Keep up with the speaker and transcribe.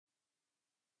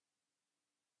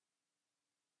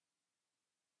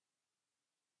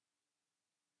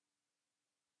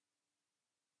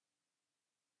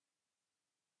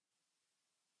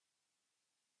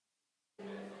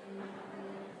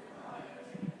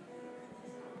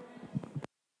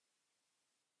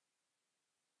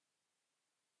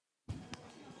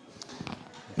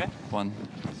one.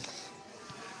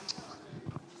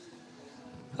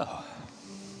 Oh.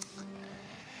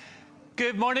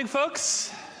 Good morning,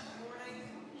 folks.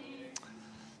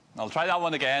 I'll try that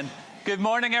one again. Good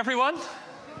morning, everyone.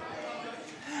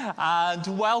 And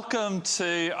welcome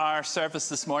to our service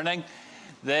this morning.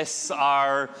 This is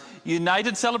our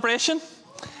United celebration.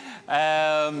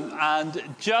 And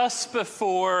just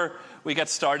before we get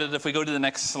started, if we go to the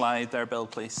next slide there, Bill,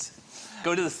 please.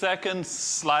 Go to the second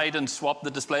slide and swap the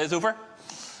displays over.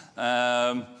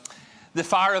 The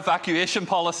fire evacuation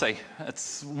policy.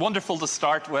 It's wonderful to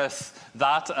start with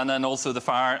that and then also the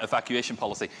fire evacuation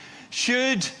policy.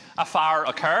 Should a fire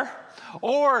occur,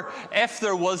 or if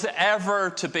there was ever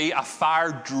to be a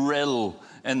fire drill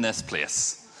in this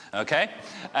place, okay?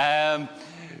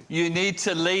 You need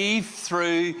to leave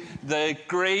through the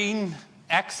green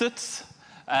exits,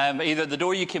 either the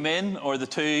door you came in or the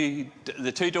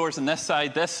two doors on this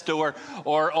side, this door,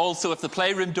 or also if the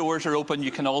playroom doors are open,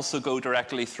 you can also go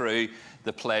directly through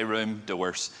the playroom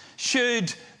doors.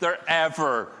 Should there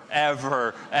ever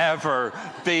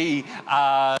be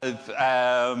a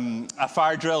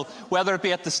fire drill, whether it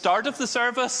be at the start of the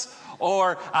service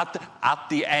or at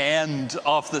the end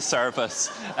of the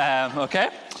service,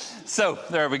 okay? So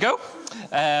there we go.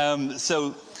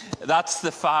 So that's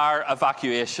the fire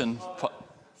evacuation.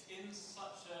 In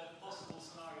such a possible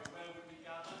scenario, where would we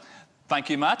gather? Thank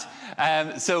you, Matt.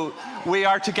 So we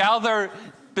are to gather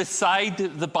beside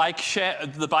the bike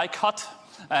hut.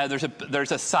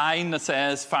 There's a sign that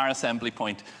says fire assembly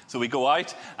point. So we go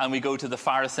out and we go to the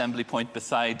fire assembly point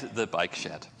beside the bike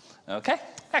shed. Okay,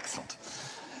 excellent.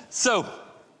 So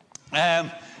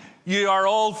you are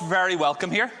all very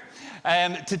welcome here.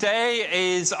 Today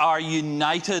is our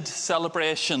United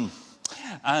celebration.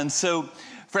 And so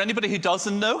for anybody who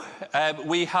doesn't know,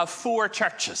 we have 4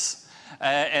 churches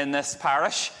in this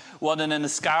parish. One in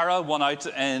Enniscarra, one out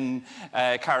in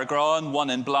Carrigrawn,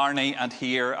 one in Blarney, and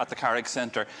here at the Carrick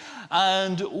Centre.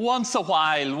 And once a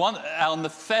while, on the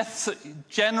 5th,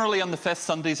 generally on the 5th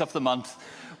Sundays of the month,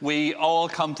 we all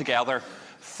come together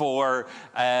for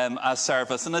a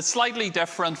service. And it's slightly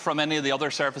different from any of the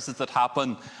other services that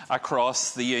happen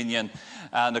across the Union.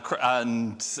 And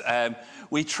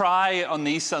we try on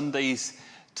these Sundays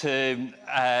to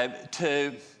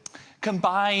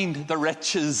combine the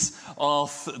riches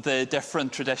of the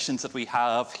different traditions that we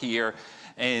have here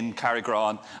in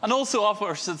Carrigrawn, and also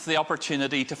offers us the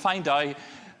opportunity to find out,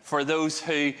 for those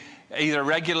who either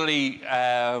regularly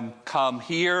come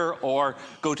here or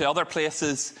go to other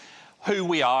places, who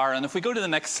we are. And if we go to the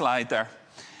next slide there.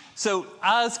 So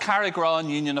as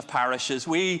Carrigrawn Union of Parishes,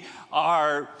 we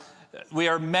are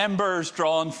members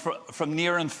drawn from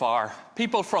near and far,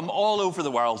 people from all over the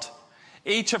world.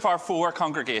 Each of our 4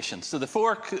 congregations, so the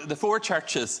four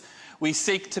churches, we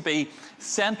seek to be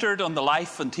centred on the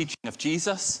life and teaching of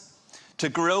Jesus, to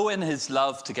grow in his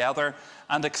love together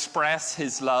and express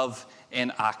his love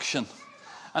in action.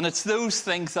 And it's those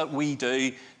things that we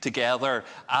do together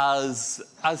as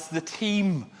the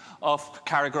team of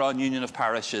Carrigrawn Union of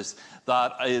Parishes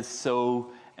that is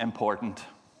so important.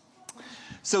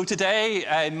 So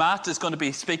today, Matt is going to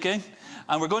be speaking,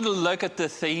 and we're going to look at the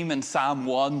theme in Psalm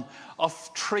 1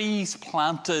 of trees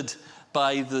planted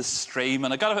by the stream.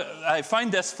 And I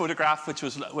found this photograph, which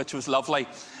was lovely,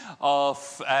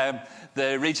 of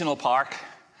the regional park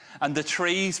and the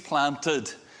trees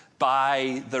planted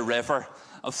by the river,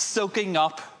 of soaking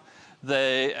up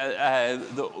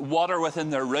the water within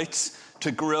their roots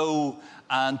to grow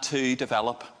and to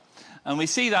develop. And we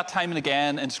see that time and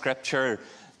again in Scripture,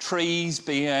 trees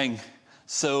being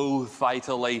so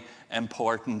vitally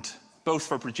important, both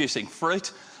for producing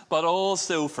fruit, but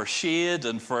also for shade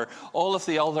and for all of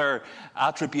the other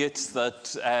attributes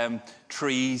that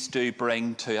trees do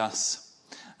bring to us.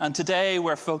 And today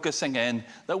we're focusing in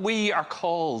that we are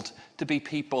called to be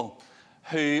people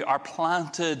who are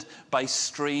planted by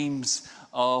streams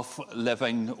of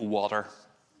living water.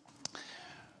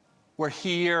 We're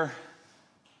here.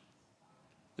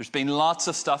 There's been lots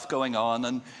of stuff going on,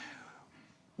 and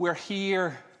we're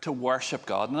here to worship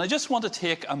God. And I just want to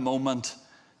take a moment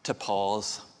to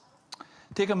pause.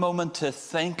 Take a moment to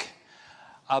think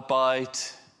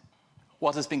about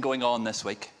what has been going on this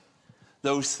week.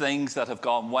 Those things that have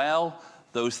gone well,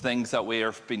 those things that we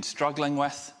have been struggling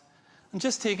with, and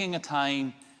just taking a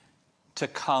time to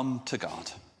come to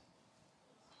God.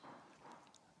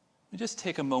 We just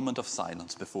take a moment of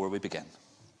silence before we begin.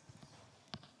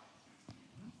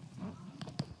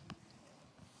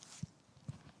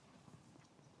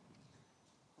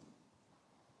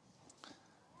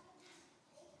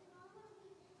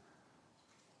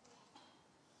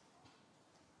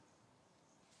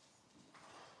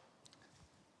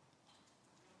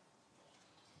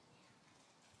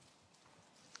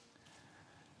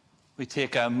 we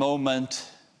take a moment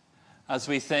as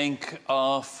we think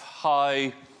of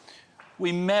how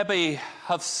we maybe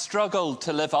have struggled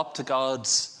to live up to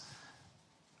God's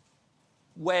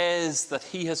ways that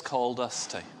He has called us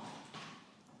to.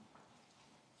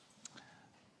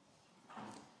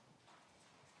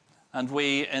 And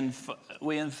we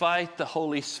invite the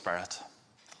Holy Spirit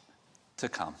to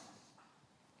come.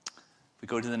 We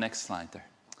go to the next slide there.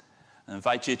 I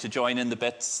invite you to join in the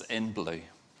bits in blue.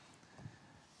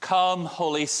 Come,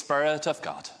 Holy Spirit of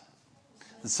God,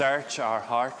 search our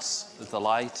hearts with the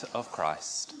light of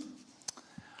Christ.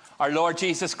 Our Lord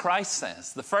Jesus Christ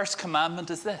says, the first commandment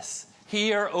is this: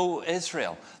 Hear, O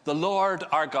Israel, the Lord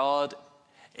our God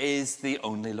is the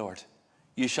only Lord.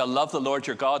 You shall love the Lord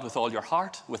your God with all your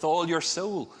heart, with all your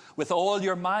soul, with all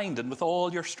your mind, and with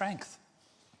all your strength.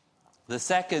 The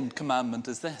second commandment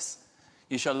is this: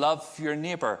 you shall love your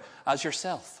neighbor as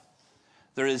yourself.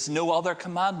 There is no other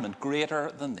commandment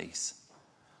greater than these.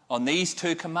 On these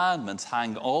two commandments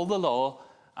hang all the law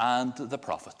and the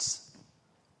prophets.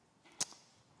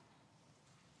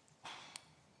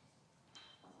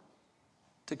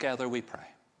 Together we pray.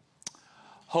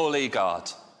 Holy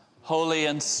God, holy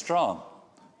and strong,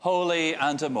 holy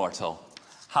and immortal,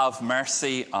 have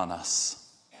mercy on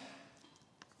us.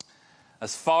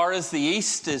 As far as the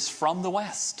east is from the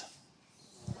west,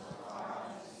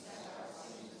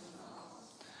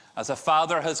 as a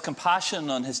father has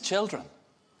compassion on his children,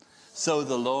 so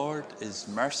the Lord is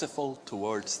merciful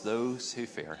towards those who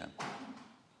fear him.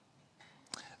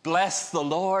 Bless the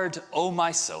Lord, O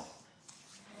my soul.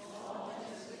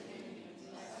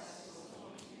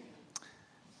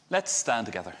 Let's stand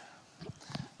together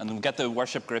and we'll get the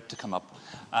worship group to come up.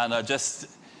 And I'll just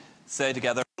say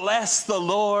together, bless the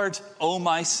Lord, O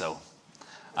my soul,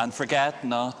 and forget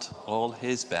not all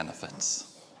his benefits.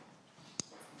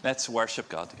 Let's worship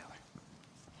God together.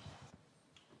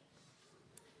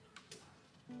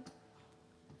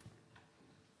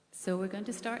 So we're going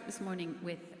to start this morning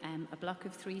with a block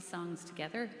of 3 songs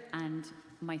together, and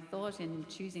my thought in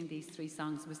choosing these 3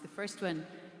 songs was the first one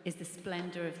is The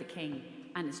Splendor of the King,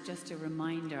 and it's just a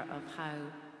reminder of how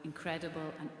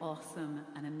incredible and awesome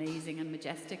and amazing and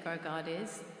majestic our God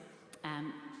is.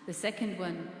 The second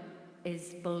one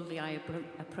is Boldly I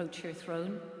Approach Your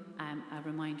Throne, a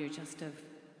reminder just of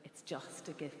it's just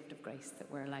a gift of grace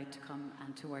that we're allowed to come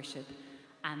and to worship.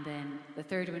 And then the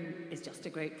third one is just a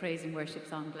great praise and worship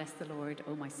song, Bless the Lord,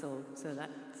 O my soul. So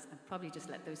that's, I'll probably just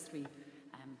let those 3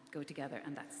 go together,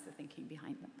 and that's the thinking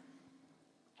behind them.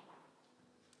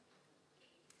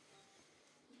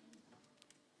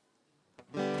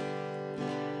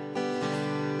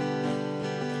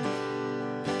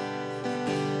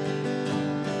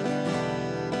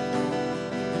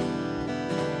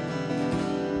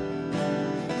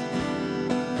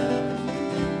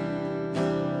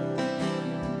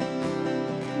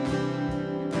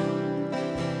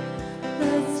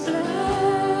 The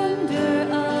splendor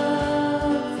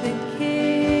of the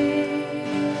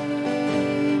King.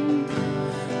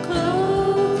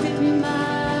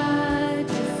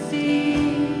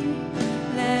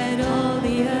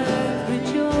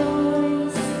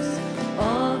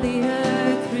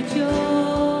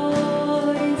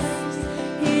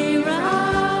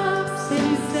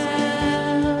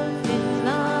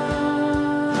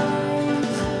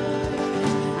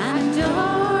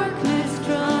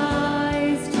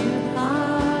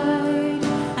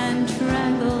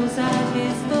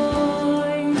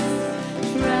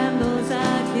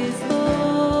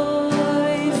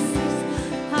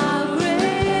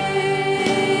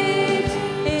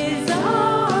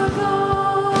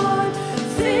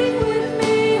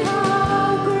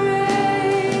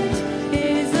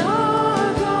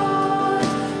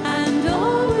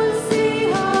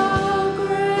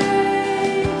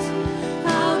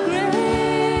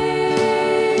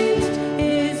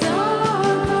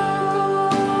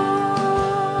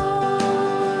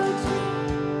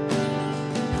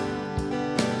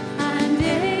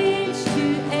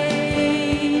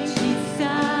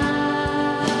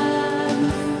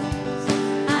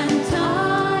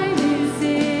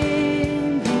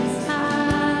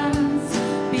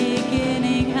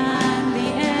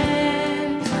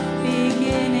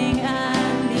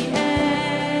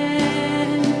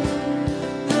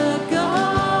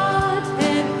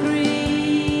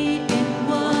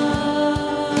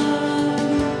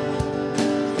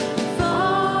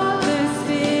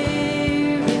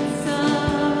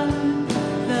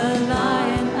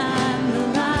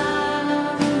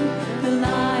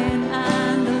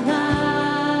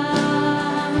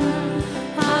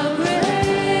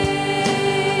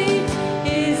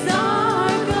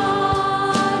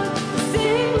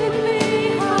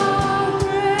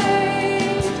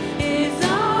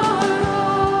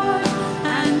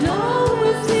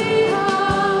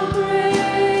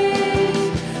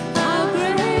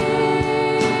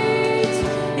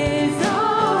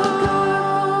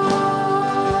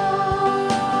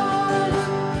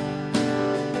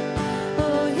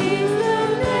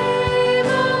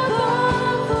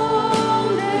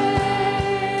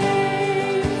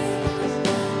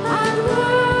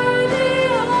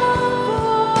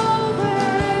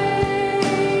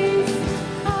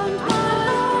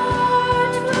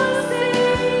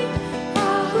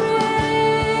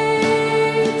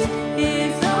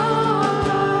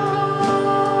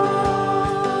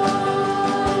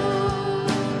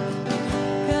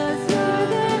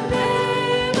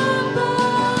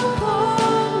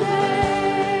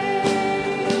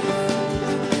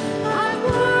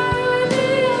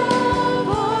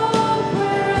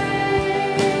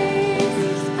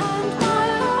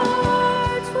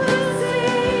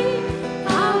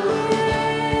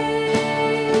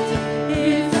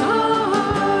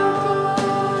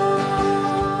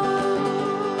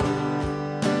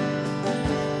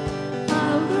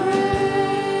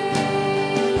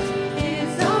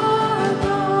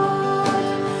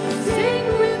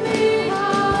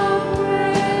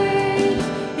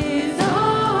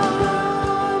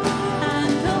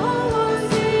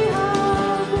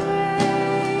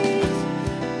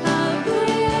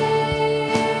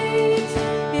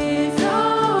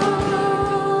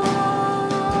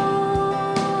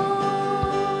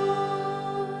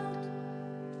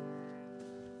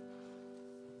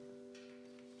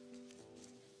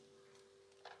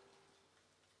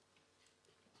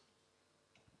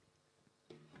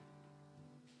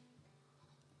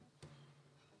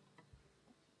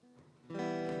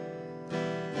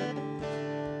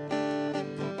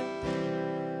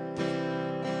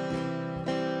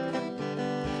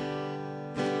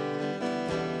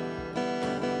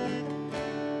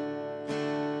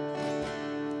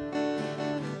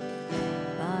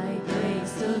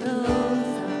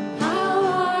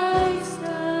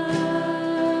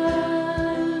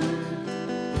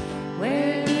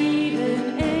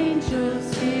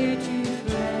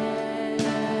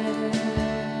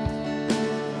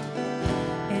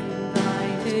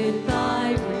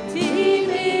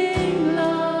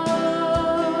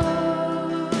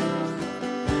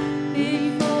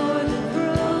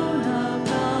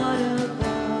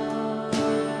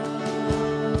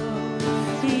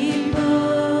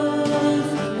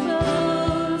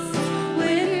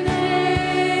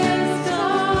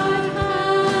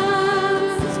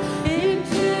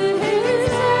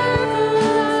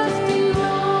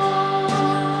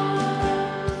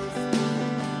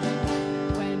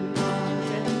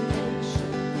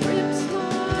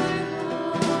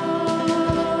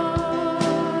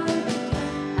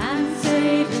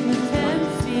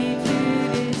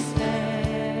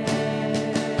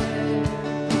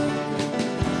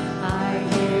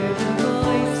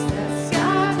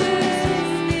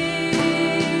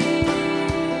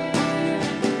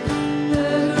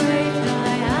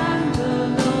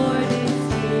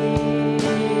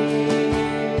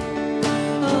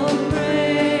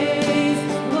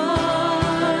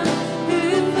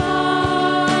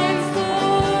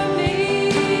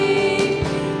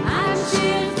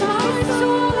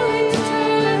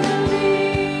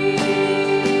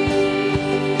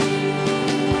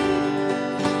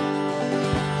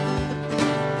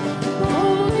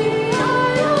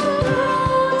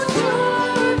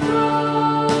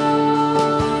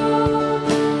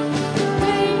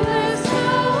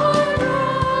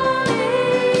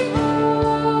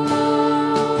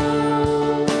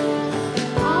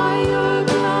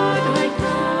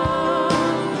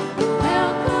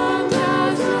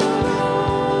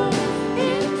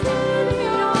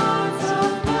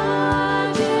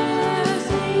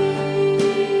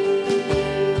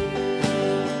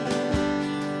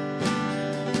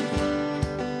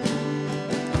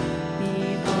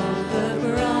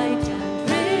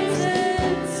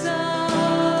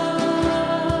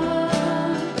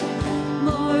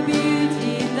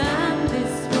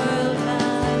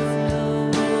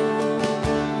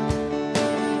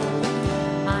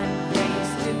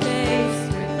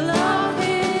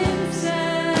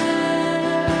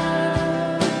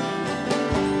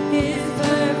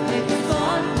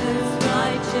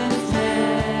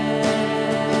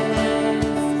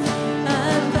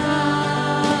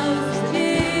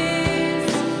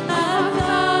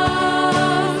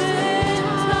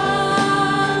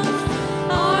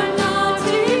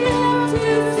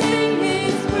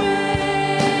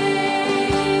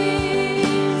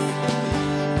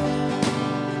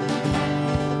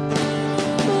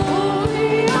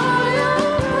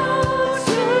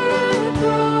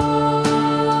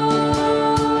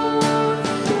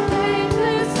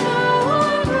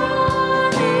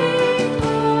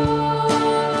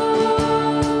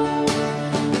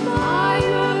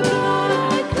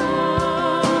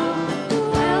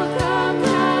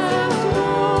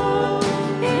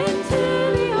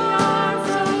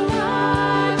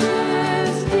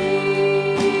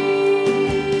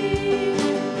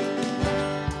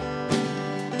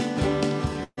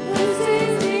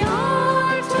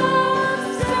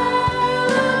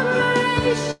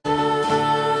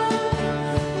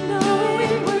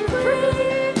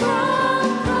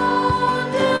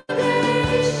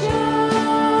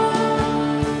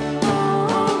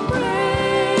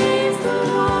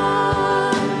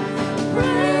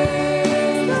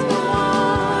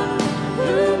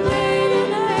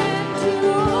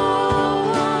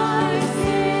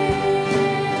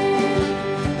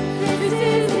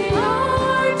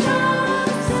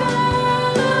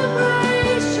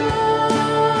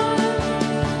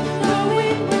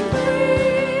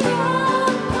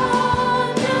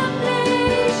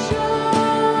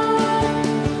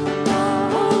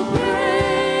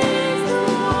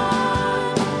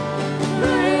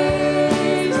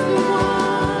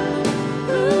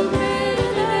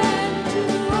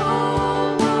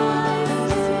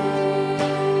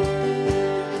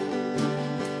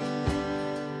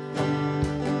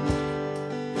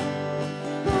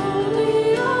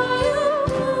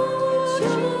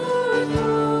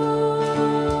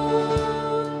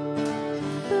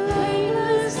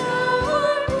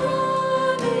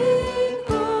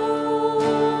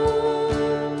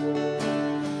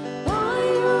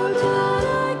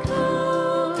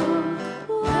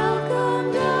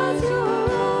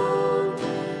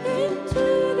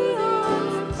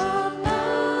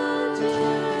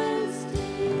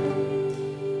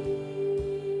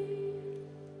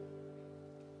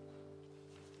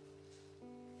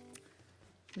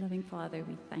 Father,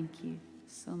 we thank you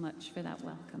so much for that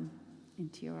welcome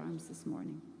into your arms this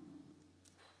morning.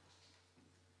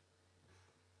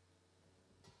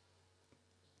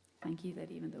 Thank you that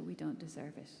even though we don't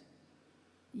deserve it,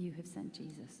 you have sent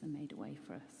Jesus and made a way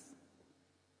for us.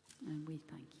 And we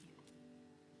thank you.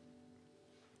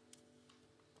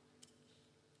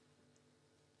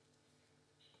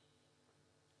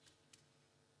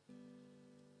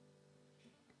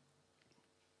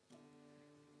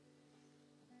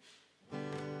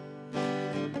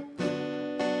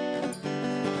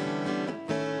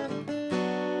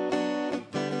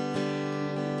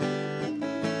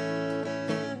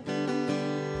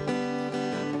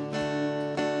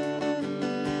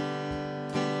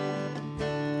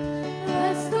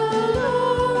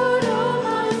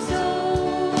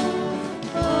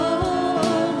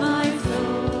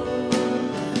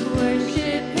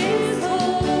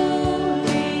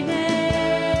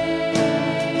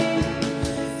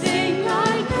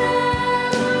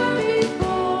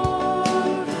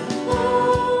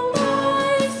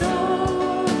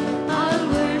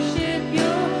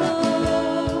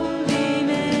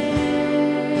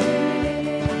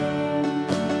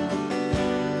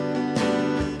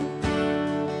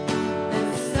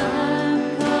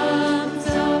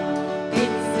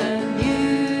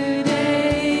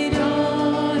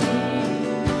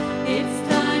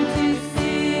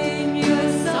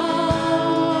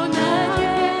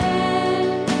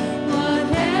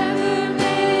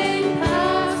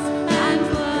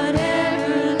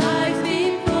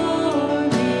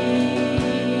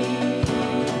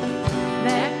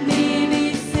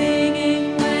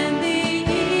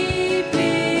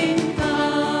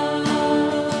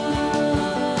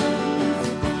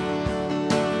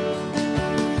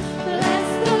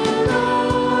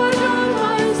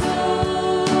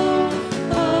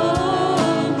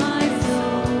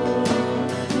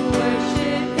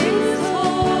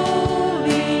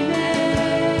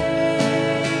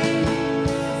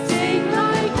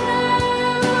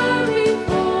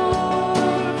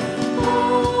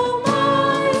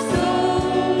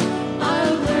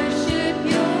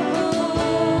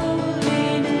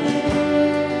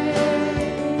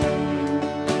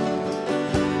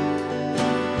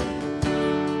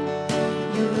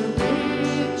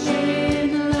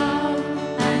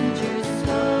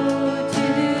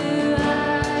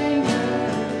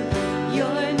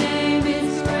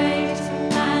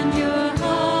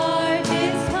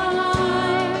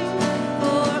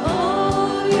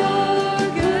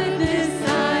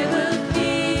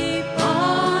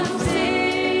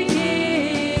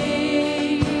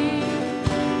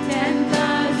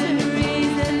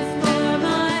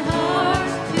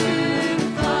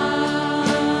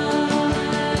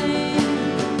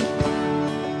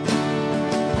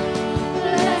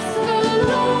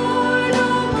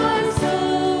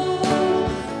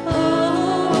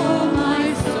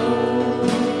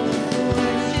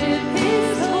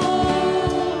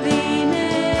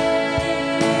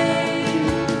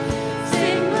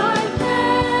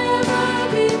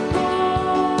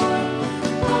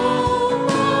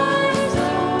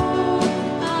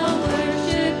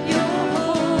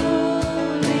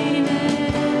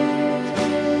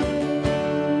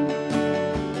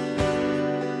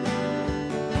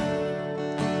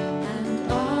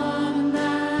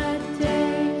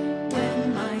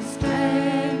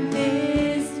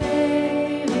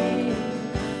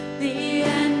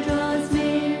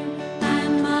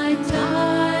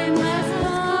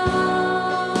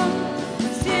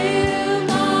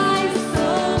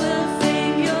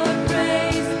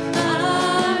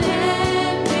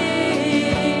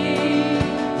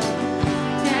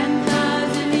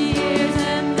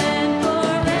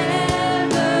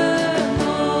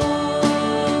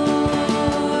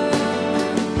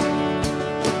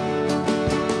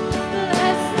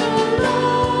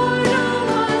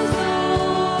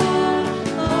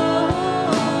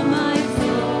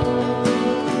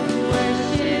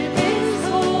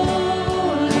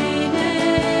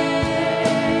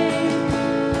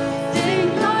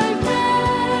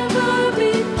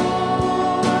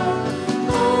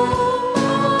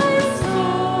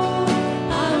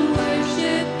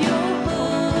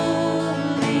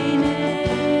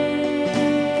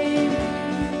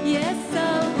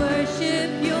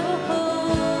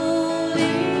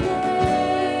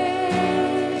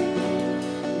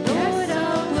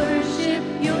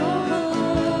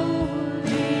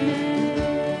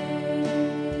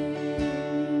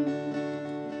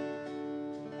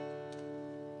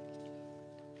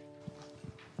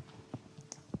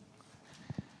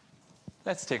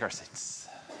 Let's take our seats.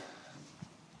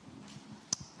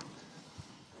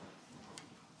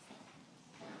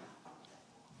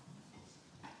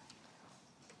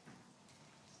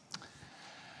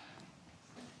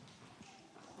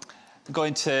 I'm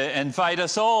going to invite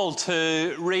us all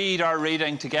to read our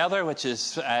reading together, which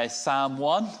is Psalm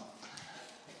 1.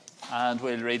 And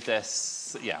we'll read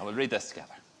this, we'll read this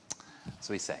together.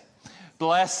 So we say,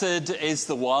 "Blessed is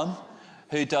the one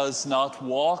who does not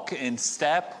walk in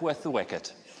step with the wicked,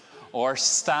 or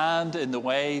stand in the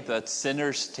way that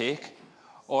sinners take,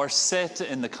 or sit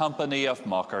in the company of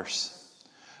mockers,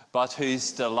 but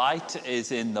whose delight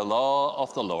is in the law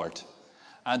of the Lord,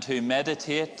 and who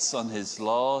meditates on his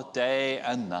law day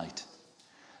and night.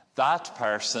 That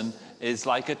person is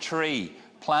like a tree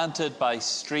planted by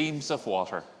streams of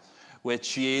water,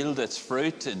 which yield its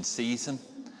fruit in season,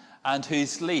 and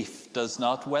whose leaf does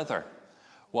not wither.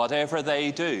 Whatever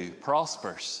they do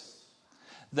prospers.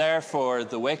 Therefore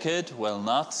the wicked will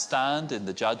not stand in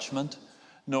the judgment,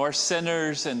 nor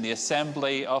sinners in the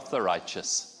assembly of the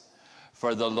righteous.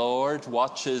 For the Lord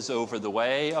watches over the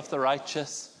way of the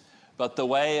righteous, but the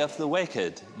way of the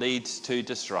wicked leads to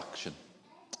destruction."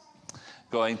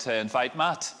 Going to invite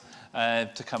Matt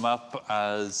to come up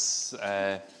and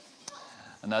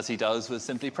as he does, we'll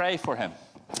simply pray for him.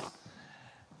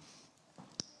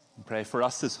 And pray for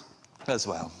us as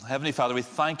well. Heavenly Father, we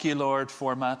thank you, Lord,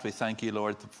 for Matt. We thank you,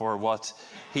 Lord, for what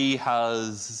he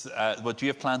has, what you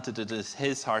have planted in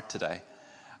his heart today.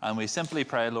 And we simply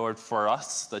pray, Lord, for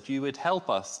us, that you would help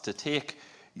us to take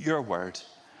your word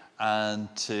and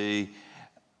to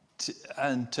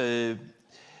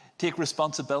take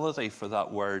responsibility for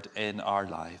that word in our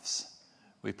lives.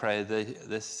 We pray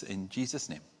this in Jesus'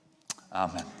 name.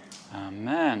 Amen.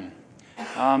 Amen.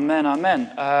 Amen.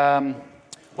 Amen.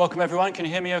 Welcome, everyone. Can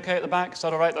you hear me okay at the back? Is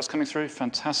that all right? That's coming through.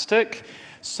 Fantastic.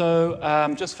 So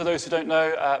just for those who don't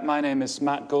know, my name is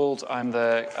Matt Gould. I'm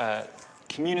the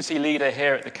community leader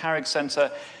here at the Carrick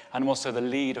Centre, and I'm also the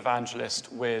lead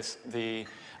evangelist with the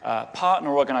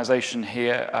partner organisation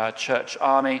here, Church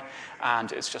Army,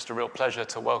 and it's just a real pleasure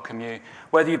to welcome you.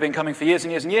 Whether you've been coming for years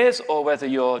and years and years, or whether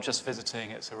you're just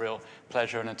visiting, it's a real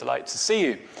pleasure and a delight to see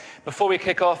you. Before we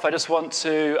kick off, I just want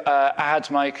to add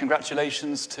my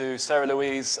congratulations to Sarah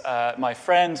Louise, my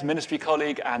friend, ministry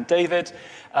colleague, and David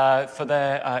for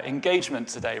their engagement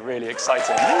today. Really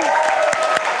exciting.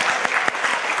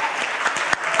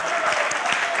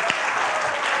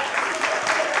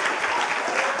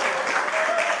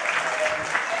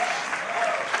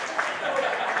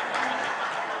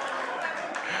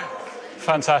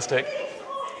 Fantastic.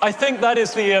 I think that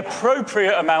is the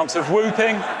appropriate amount of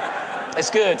whooping. It's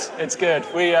good. It's good.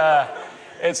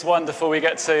 It's wonderful. We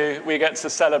get to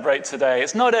celebrate today.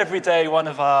 It's not every day one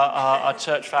of our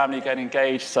church family get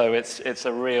engaged, so it's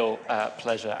a real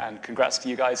pleasure. And congrats to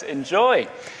you guys. Enjoy.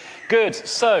 Good.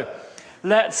 So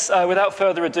let's, without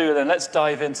further ado, then let's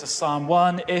dive into Psalm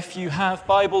 1. If you have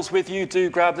Bibles with you, do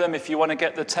grab them. If you want to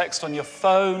get the text on your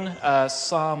phone,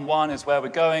 Psalm 1 is where we're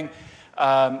going.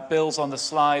 Bill's on the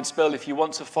slides. Bill, if you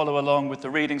want to follow along with the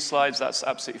reading slides, that's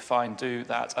absolutely fine. Do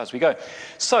that as we go.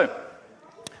 So,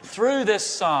 through this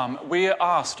psalm, we are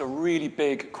asked a really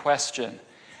big question,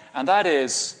 and that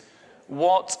is,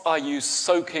 what are you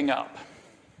soaking up?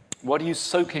 What are you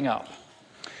soaking up?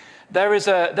 There is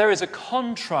a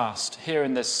contrast here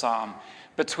in this psalm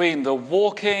between the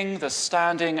walking, the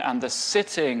standing, and the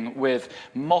sitting with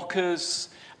mockers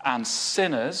and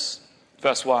sinners,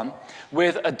 verse 1,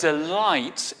 with a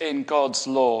delight in God's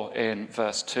law in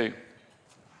verse 2.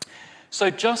 So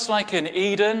just like in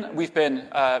Eden, we've been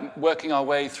working our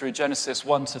way through Genesis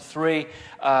 1 to 3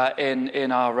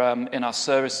 in our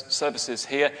services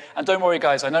here. And don't worry,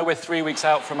 guys, I know we're 3 weeks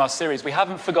out from our series. We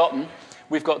haven't forgotten.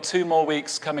 We've got 2 more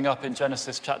weeks coming up in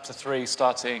Genesis chapter 3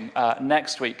 starting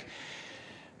next week.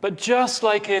 But just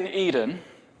like in Eden,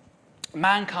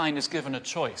 mankind is given a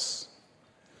choice.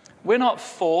 We're not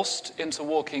forced into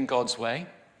walking God's way.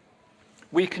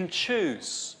 We can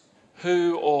choose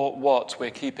who or what we're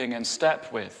keeping in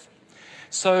step with.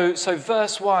 So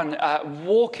verse 1,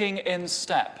 walking in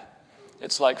step.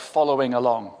 It's like following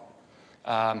along.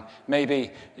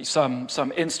 Maybe some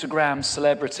Instagram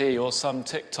celebrity or some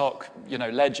TikTok,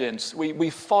 legend. We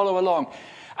follow along.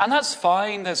 And that's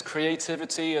fine. There's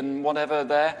creativity and whatever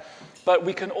there. But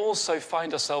we can also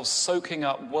find ourselves soaking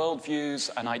up worldviews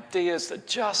and ideas that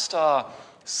just are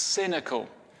cynical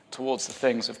towards the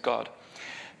things of God.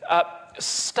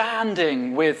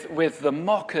 Standing with the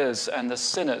mockers and the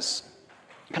sinners.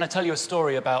 Can I tell you a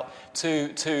story about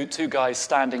two guys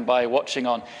standing by watching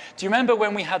on? Do you remember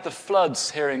when we had the floods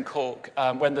here in Cork,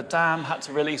 when the dam had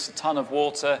to release a ton of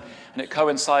water and it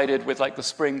coincided with like the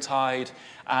spring tide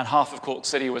and half of Cork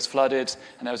City was flooded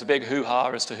and there was a big hoo-ha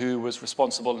as to who was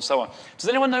responsible and so on. Does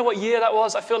anyone know what year that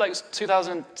was? I feel like it's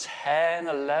 2010,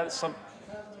 11,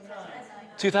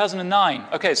 2009.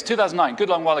 Okay, it's 2009, good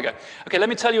long while ago. Okay, let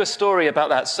me tell you a story about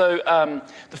that. So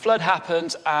the flood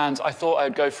happened, and I thought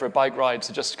I'd go for a bike ride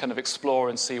to just kind of explore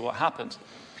and see what happened.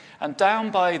 And down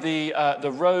by the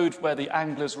road where the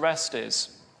Anglers Rest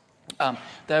is,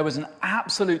 there was an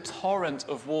absolute torrent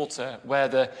of water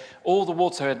where all the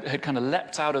water had kind of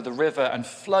leapt out of the river and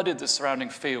flooded the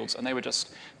surrounding fields, and they were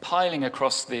just piling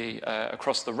across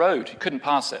the road. You couldn't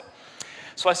pass it.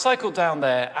 So I cycled down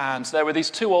there, and there were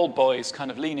these two old boys kind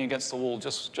of leaning against the wall,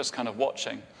 just kind of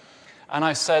watching. And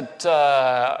I said,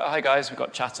 hi guys, we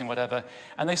got chatting, whatever.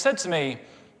 And they said to me,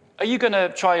 are you going to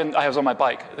try and, I was on my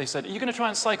bike, they said, are you going to try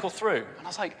and cycle through? And I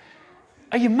was like,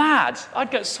 are you mad?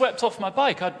 I'd get swept off my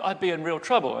bike. I'd be in real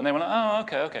trouble. And they went, oh,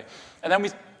 okay. And then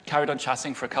we carried on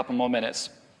chatting for a couple more minutes.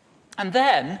 And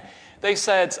then I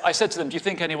said to them, do you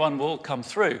think anyone will come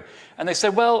through? And they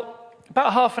said, well,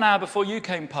 about half an hour before you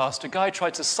came past, a guy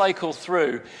tried to cycle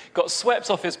through, got swept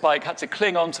off his bike, had to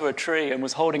cling onto a tree, and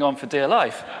was holding on for dear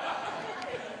life.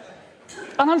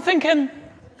 And I'm thinking,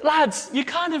 lads, you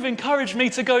kind of encouraged me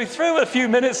to go through a few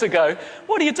minutes ago.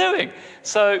 What are you doing?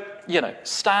 So,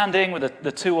 standing with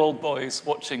the two old boys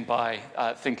watching by,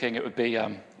 thinking it would be a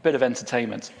bit of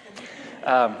entertainment.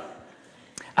 And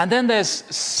then there's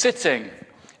sitting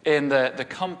in the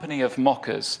company of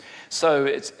mockers.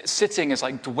 So sitting is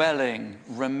like dwelling,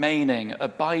 remaining,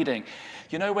 abiding.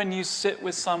 You know, when you sit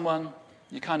with someone,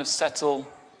 you kind of settle.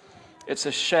 It's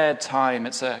a shared time.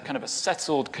 It's a kind of a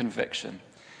settled conviction.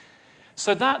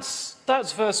 So that's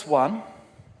verse 1,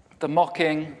 the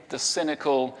mocking, the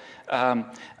cynical,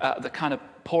 the kind of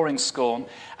pouring scorn.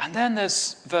 And then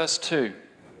there's verse 2,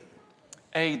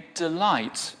 a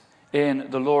delight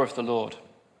in the law of the Lord.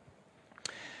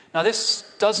 Now,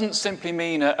 this doesn't simply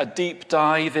mean a deep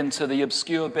dive into the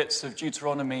obscure bits of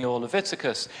Deuteronomy or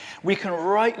Leviticus. We can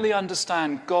rightly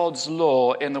understand God's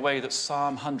law in the way that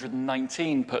Psalm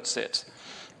 119 puts it.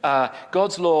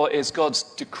 God's law is God's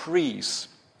decrees,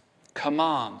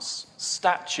 commands,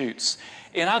 statutes.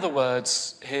 In other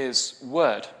words, his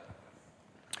word.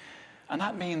 And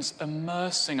that means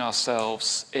immersing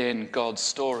ourselves in God's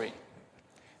story,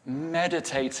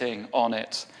 meditating on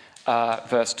it,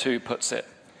 verse 2 puts it.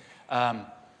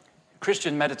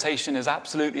 Christian meditation is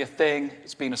absolutely a thing.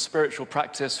 It's been a spiritual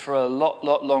practice for a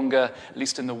lot longer, at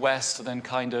least in the West, than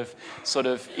kind of sort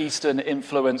of Eastern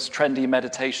influence, trendy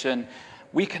meditation.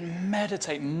 We can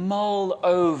meditate, mull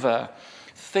over,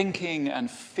 thinking and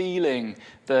feeling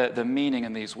the meaning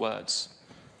in these words.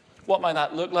 What might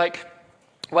that look like?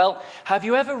 Well, have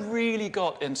you ever really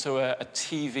got into a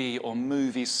TV or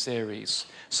movie series?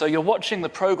 So you're watching the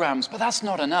programs, but that's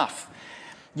not enough.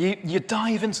 You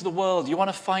dive into the world. You want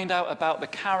to find out about the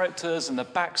characters and the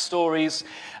backstories.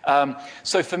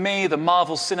 So for me, the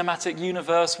Marvel Cinematic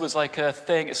Universe was like a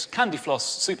thing. It's candy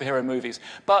floss superhero movies.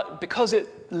 But because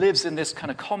it lives in this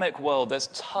kind of comic world, there's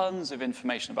tons of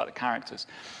information about the characters.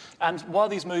 And while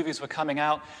these movies were coming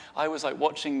out, I was like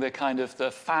watching the kind of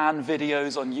the fan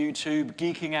videos on YouTube,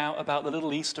 geeking out about the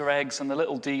little Easter eggs and the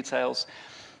little details,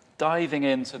 diving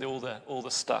into all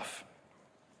the stuff.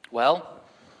 Well,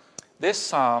 this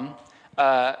psalm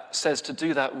says to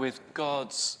do that with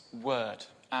God's word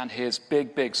and his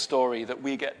big story that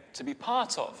we get to be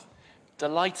part of,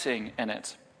 delighting in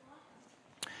it.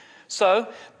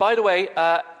 So, by the way,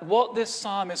 what this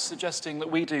psalm is suggesting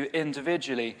that we do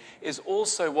individually is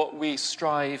also what we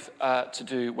strive to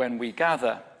do when we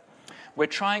gather. We're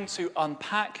trying to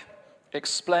unpack,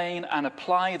 explain, and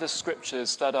apply the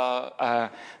scriptures that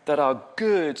are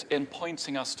good in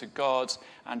pointing us to God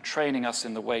and training us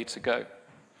in the way to go.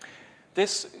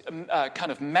 This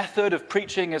kind of method of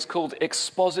preaching is called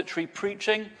expository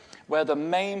preaching, where the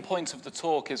main point of the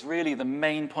talk is really the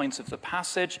main point of the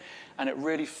passage, and it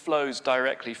really flows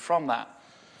directly from that.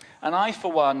 And I,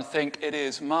 for one, think it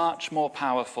is much more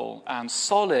powerful and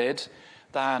solid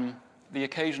than the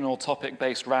occasional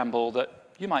topic-based ramble that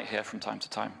you might hear from time to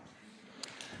time.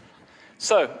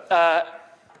 So,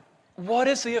 what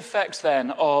is the effect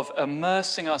then of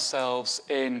immersing ourselves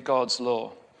in God's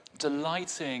law,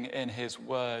 delighting in his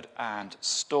word and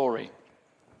story?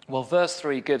 Well, verse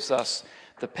 3 gives us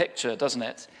the picture, doesn't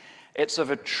it? It's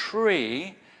of a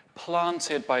tree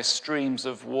planted by streams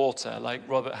of water, like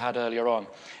Robert had earlier on.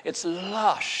 It's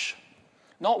lush,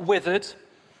 not withered,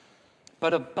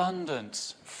 but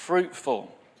abundant,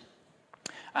 fruitful.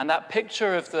 And that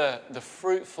picture of the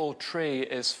fruitful tree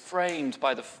is framed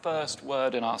by the first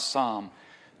word in our psalm,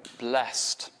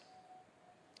 blessed.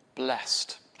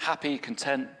 Blessed. Happy,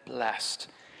 content, blessed.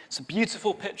 It's a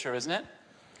beautiful picture, isn't it?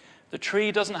 The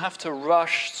tree doesn't have to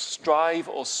rush, strive,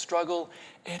 or struggle.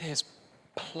 It is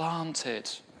planted,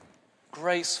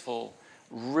 graceful,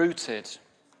 rooted.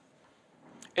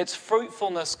 Its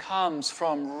fruitfulness comes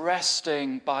from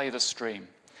resting by the stream.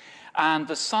 And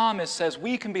the psalmist says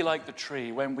we can be like the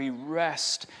tree when we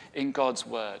rest in God's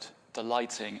word,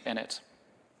 delighting in it.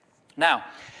 Now,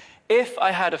 if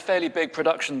I had a fairly big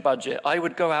production budget, I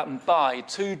would go out and buy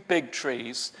 2 big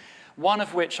trees, one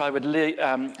of which I would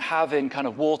have in kind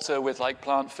of water with like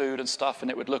plant food and stuff, and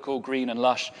it would look all green and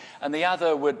lush. And the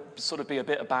other would sort of be a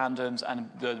bit abandoned, and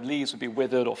the leaves would be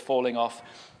withered or falling off.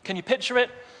 Can you picture it?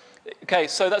 Okay,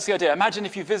 so that's the idea. Imagine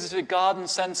if you visited a garden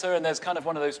centre and there's kind of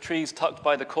one of those trees tucked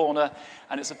by the corner,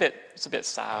 and it's a bit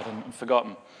sad and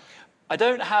forgotten. I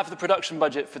don't have the production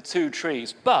budget for 2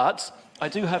 trees, but I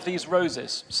do have these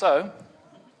roses. So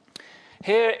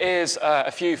here is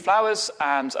a few flowers,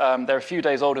 and they're a few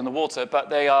days old in the water, but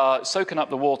they are soaking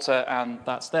up the water, and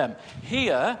that's them.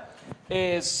 Here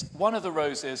is one of the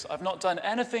roses. I've not done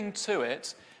anything to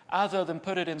it other than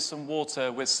put it in some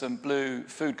water with some blue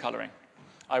food colouring.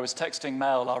 I was texting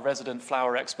Mel, our resident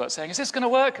flower expert, saying, is this going to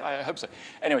work? I hope so.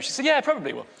 Anyway, she said, yeah, it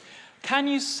probably will. Can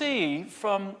you see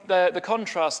from the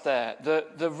contrast there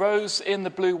that the rose in the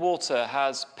blue water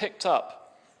has picked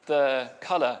up the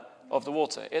colour of the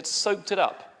water? It's soaked it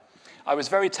up. I was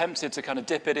very tempted to kind of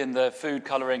dip it in the food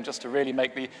colouring just to really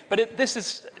make the... But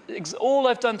all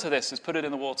I've done to this is put it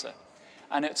in the water.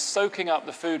 And it's soaking up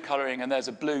the food colouring, and there's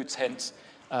a blue tint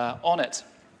on it.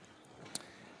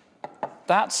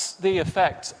 That's the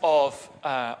effect of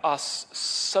us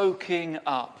soaking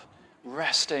up,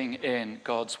 resting in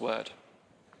God's word.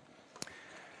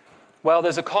 Well,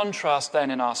 there's a contrast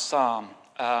then in our psalm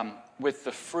with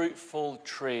the fruitful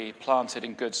tree planted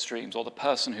in good streams, or the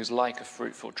person who's like a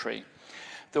fruitful tree.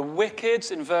 The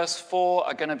wicked, in verse 4,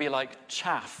 are going to be like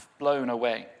chaff blown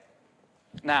away.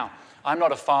 Now, I'm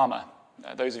not a farmer.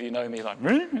 Those of you know me, like,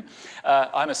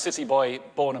 I'm a city boy,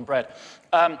 born and bred.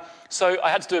 So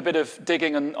I had to do a bit of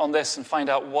digging on this and find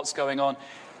out what's going on.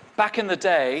 Back in the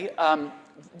day,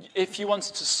 if you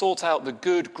wanted to sort out the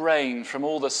good grain from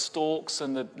all the stalks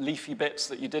and the leafy bits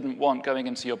that you didn't want going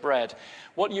into your bread,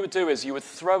 what you would do is you would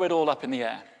throw it all up in the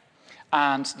air.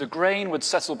 And the grain would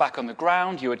settle back on the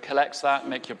ground, you would collect that,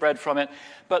 make your bread from it,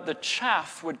 but the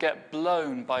chaff would get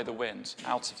blown by the wind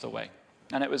out of the way.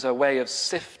 And it was a way of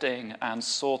sifting and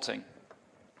sorting.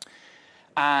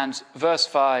 And verse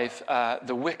 5,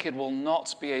 the wicked will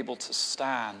not be able to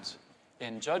stand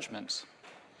in judgment.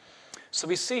 So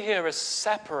we see here a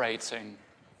separating,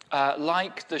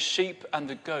 like the sheep and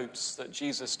the goats that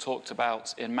Jesus talked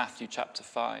about in Matthew chapter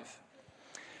 5.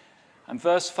 And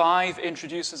verse 5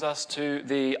 introduces us to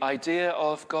the idea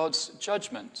of God's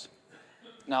judgment.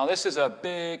 Now, this is a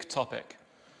big topic.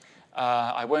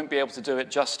 I won't be able to do it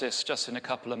justice just in a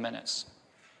couple of minutes.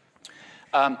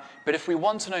 But if we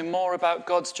want to know more about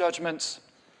God's judgment,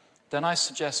 then I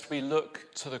suggest we look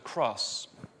to the cross,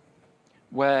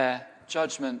 where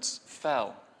judgment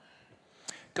fell.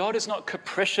 God is not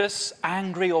capricious,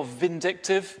 angry, or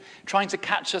vindictive, trying to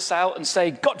catch us out and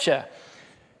say, gotcha.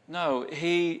 No,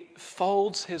 he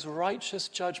folds his righteous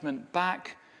judgment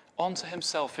back onto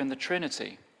himself in the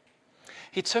Trinity.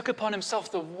 He took upon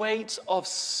himself the weight of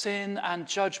sin and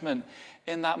judgment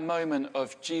in that moment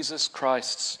of Jesus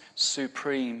Christ's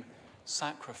supreme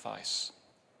sacrifice.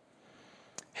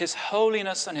 His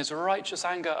holiness and his righteous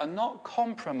anger are not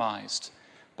compromised,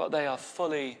 but they are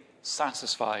fully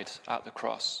satisfied at the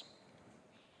cross.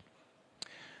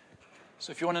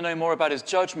 So if you want to know more about his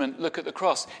judgment, look at the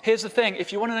cross. Here's the thing,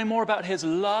 if you want to know more about his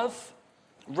love,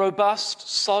 robust,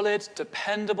 solid,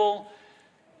 dependable,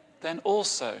 then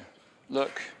also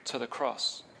look to the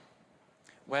cross,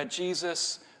 where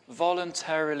Jesus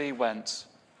voluntarily went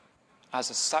as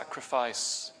a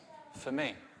sacrifice for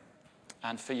me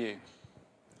and for you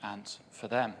and for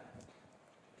them.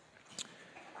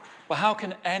 Well, how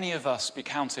can any of us be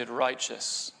counted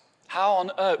righteous? How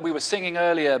on earth, we were singing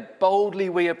earlier, boldly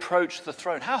we approach the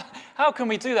throne. How can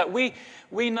we do that?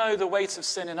 We know the weight of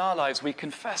sin in our lives. We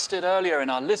confessed it earlier in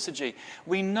our liturgy.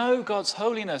 We know God's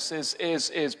holiness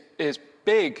is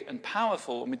big and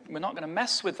powerful, and we're not going to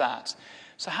mess with that.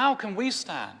 So how can we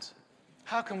stand?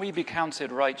 How can we be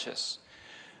counted righteous?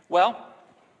 Well,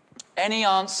 any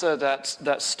answer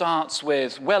that starts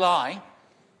with, well, I,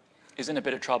 is in a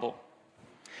bit of trouble.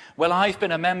 Well, I've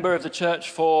been a member of the church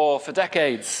for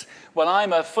decades. Well,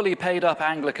 I'm a fully paid up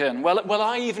Anglican. Well,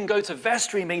 I even go to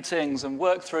vestry meetings and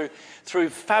work through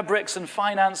fabrics and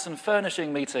finance and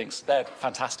furnishing meetings. They're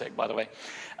fantastic, by the way.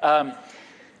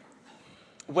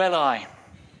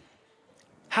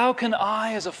 How can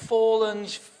I, as a fallen,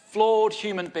 flawed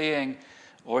human being,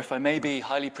 or if I may be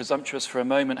highly presumptuous for a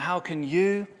moment, how can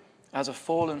you, as a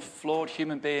fallen, flawed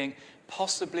human being,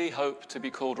 possibly hope to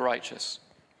be called righteous?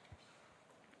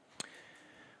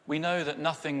 we know that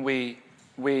nothing we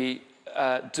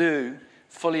do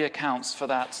fully accounts for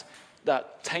that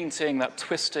tainting, that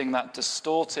twisting, that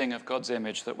distorting of God's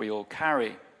image that we all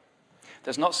carry.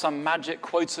 There's not some magic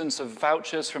quotient of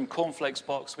vouchers from Cornflakes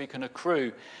box we can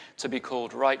accrue to be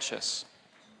called righteous.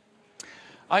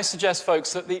 I suggest,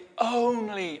 folks, that the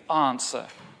only answer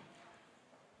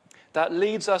that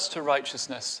leads us to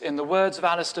righteousness, in the words of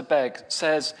Alistair Begg,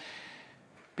 says,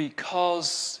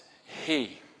 because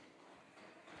he.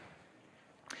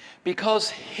 Because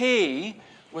he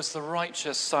was the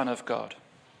righteous Son of God.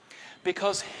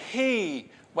 Because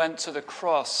he went to the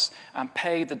cross and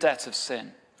paid the debt of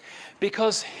sin.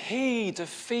 Because he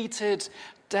defeated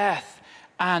death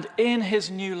and in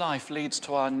his new life leads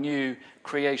to our new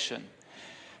creation.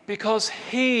 Because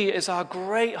he is our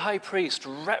great high priest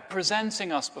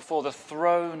representing us before the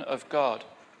throne of God.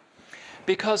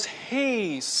 Because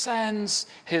he sends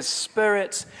his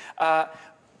Spirit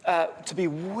to be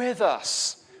with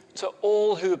us, to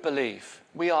all who believe.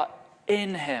 We are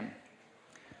in him.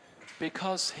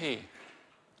 Because he,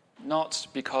 not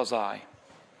because I.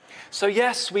 So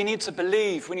yes, we need to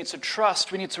believe, we need to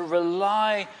trust, we need to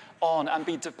rely on and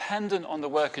be dependent on the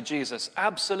work of Jesus.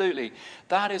 Absolutely.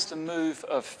 That is the move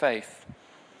of faith.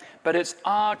 But it's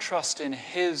our trust in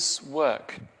his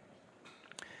work,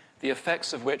 the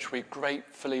effects of which we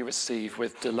gratefully receive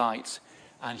with delight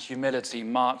and humility,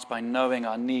 marked by knowing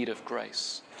our need of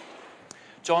grace.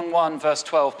 John 1 verse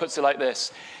 12 puts it like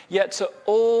this: "Yet to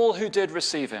all who did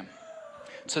receive him,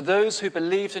 to those who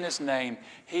believed in his name,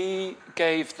 he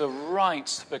gave the right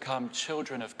to become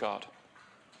children of God."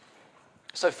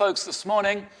 So folks, this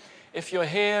morning, if you're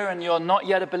here and you're not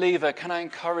yet a believer, can I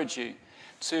encourage you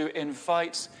to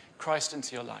invite Christ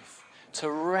into your life,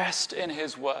 to rest in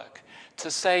his work,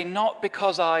 to say not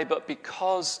because I, but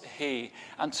because he,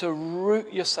 and to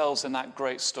root yourselves in that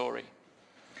great story.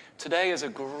 Today is a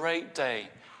great day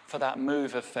for that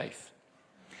move of faith.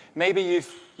 Maybe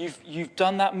you've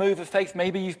done that move of faith.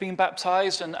 Maybe you've been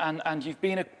baptized and you've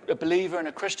been a believer and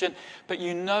a Christian, but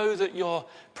you know that you're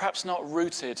perhaps not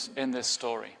rooted in this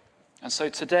story. And so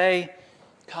today,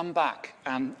 come back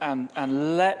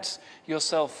and let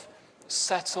yourself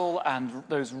settle and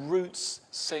those roots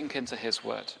sink into his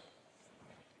word.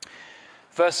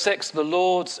 Verse 6, the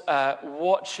Lord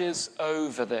watches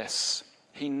over this.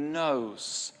 He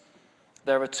knows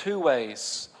there are two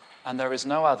ways and there is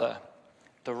no other,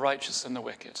 the righteous and the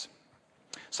wicked.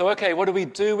 So, okay, what do we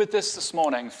do with this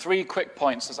morning? 3 quick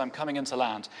points as I'm coming into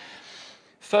land.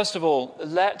 First of all,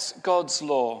 let God's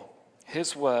law,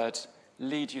 his word,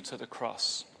 lead you to the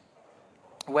cross,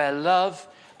 where love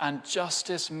and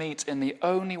justice meet in the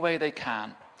only way they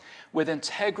can, with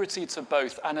integrity to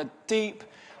both and a deep,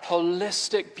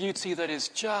 holistic beauty that is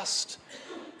just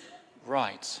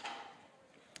right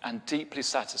and deeply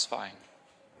satisfying.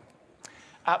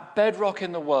 At bedrock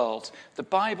in the world, the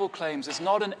Bible claims is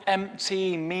not an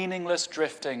empty, meaningless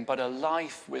drifting, but a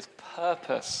life with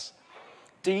purpose,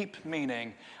 deep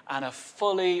meaning, and a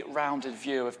fully rounded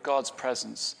view of God's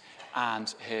presence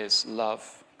and his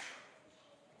love.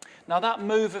 Now, that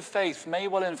move of faith may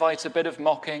well invite a bit of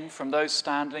mocking from those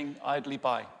standing idly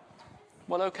by.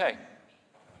 Well, okay,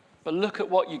 but look at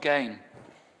what you gain.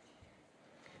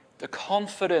 The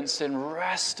confidence in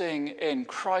resting in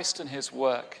Christ and his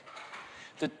work,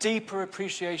 the deeper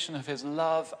appreciation of his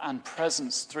love and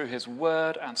presence through his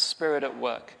word and spirit at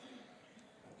work.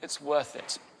 It's worth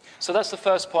it. So that's the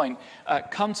first point.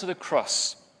 Come to the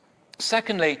cross.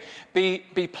 Secondly,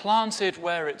 be planted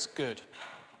where it's good.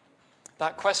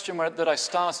 That question that I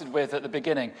started with at the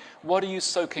beginning, what are you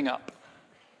soaking up?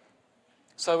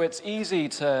 So it's easy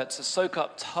to soak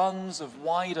up tons of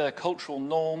wider cultural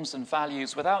norms and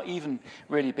values without even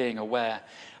really being aware.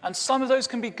 And some of those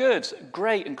can be good,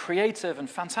 great and creative and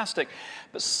fantastic,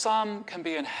 but some can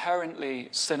be inherently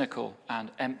cynical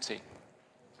and empty,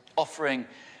 offering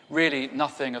really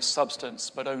nothing of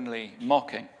substance but only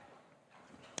mocking.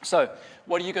 So,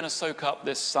 what are you going to soak up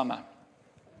this summer?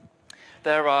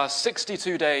 There are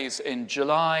 62 days in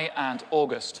July and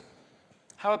August.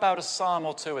 How about a psalm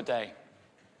or two a day?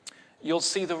 You'll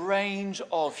see the range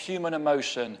of human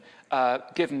emotion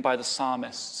given by the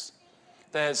psalmists.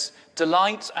 There's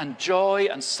delight and joy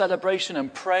and celebration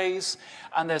and praise,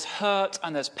 and there's hurt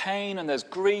and there's pain and there's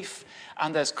grief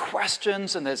and there's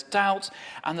questions and there's doubt,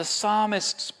 and the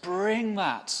psalmists bring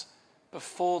that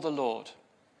before the Lord,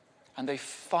 and they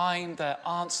find their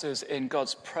answers in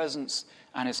God's presence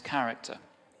and his character.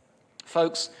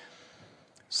 Folks,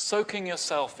 soaking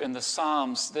yourself in the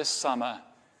Psalms this summer,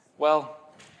 well,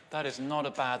 that is not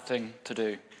a bad thing to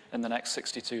do in the next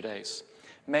 62 days.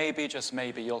 Maybe, just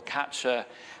maybe, you'll capture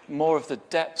more of the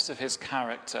depths of his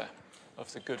character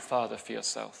of the good Father for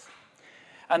yourself.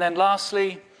 And then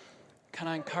lastly, can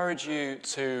I encourage you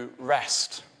to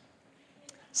rest?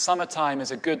 Summertime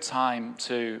is a good time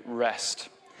to rest.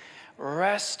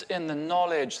 Rest in the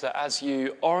knowledge that as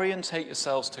you orientate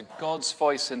yourselves to God's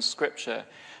voice in Scripture,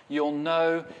 you'll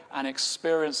know and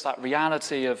experience that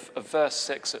reality of verse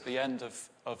 6 at the end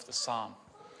of the psalm.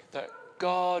 That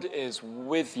God is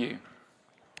with you,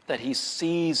 that he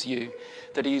sees you,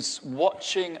 that he's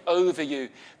watching over you,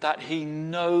 that he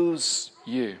knows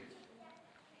you.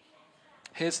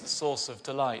 Here's the source of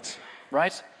delight,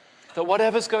 right? That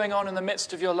whatever's going on in the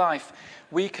midst of your life,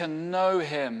 we can know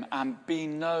him and be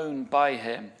known by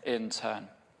him in turn.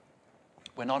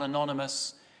 We're not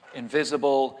anonymous,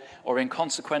 invisible, or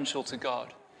inconsequential to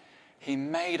God. He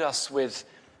made us with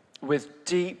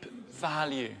deep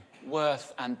value,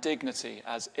 worth, and dignity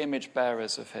as image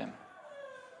bearers of him.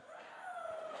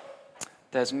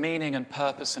 There's meaning and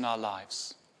purpose in our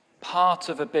lives, part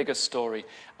of a bigger story,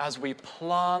 as we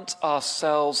plant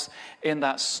ourselves in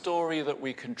that story that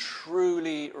we can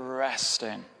truly rest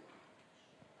in.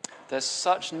 There's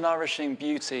such nourishing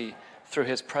beauty through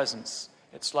his presence.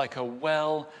 It's like a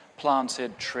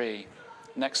well-planted tree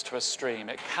next to a stream.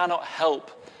 It cannot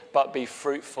help but be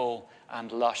fruitful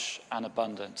and lush and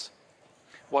abundant.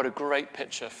 What a great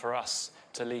picture for us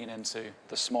to lean into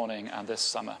this morning and this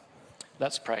summer.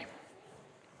 Let's pray.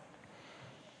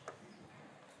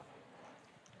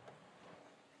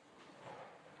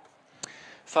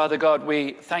 Father God,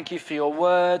 we thank you for your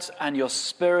word and your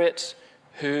Spirit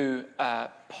who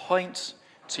point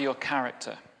to your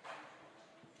character.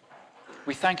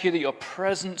 We thank you that you're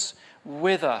present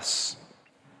with us,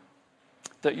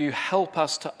 that you help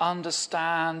us to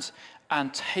understand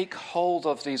and take hold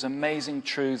of these amazing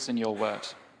truths in your word.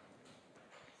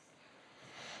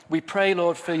 We pray,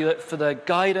 Lord, for the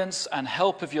guidance and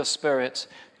help of your Spirit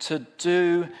to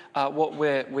do what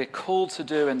we're called to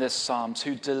do in this psalm,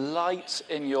 to delight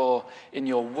in your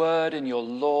word, in your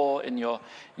law, in your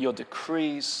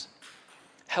decrees.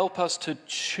 Help us to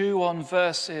chew on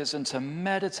verses and to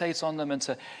meditate on them and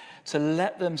to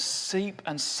let them seep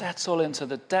and settle into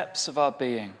the depths of our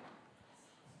being.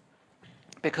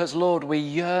 Because, Lord, we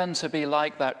yearn to be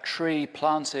like that tree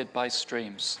planted by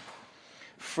streams,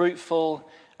 fruitful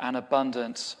and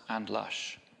abundant and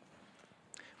lush.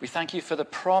 We thank you for the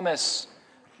promise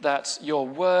that your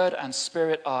word and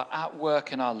Spirit are at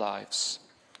work in our lives.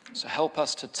 So help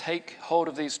us to take hold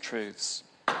of these truths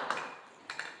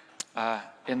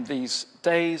in these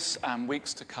days and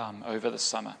weeks to come over the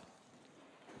summer.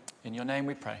 In your name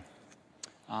we pray.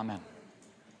 Amen.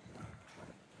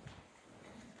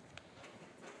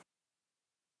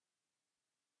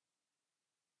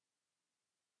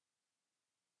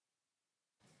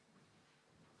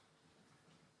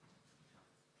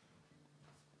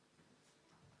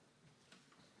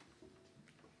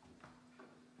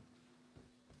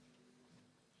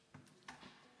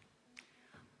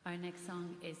 Our next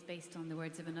song is based on the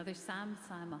words of another psalm,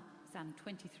 Psalm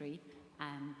 23,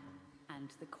 and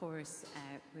the chorus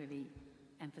really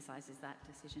emphasizes that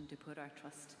decision to put our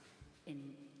trust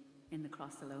in the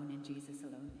cross alone, in Jesus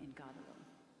alone, in God alone.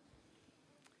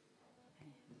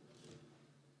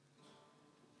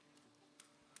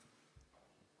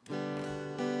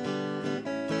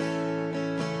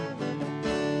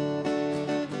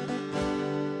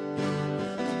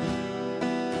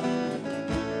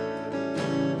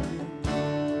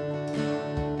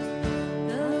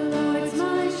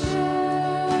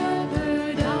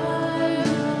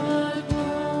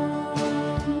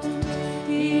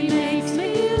 He makes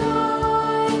me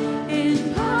lie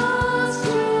in pastures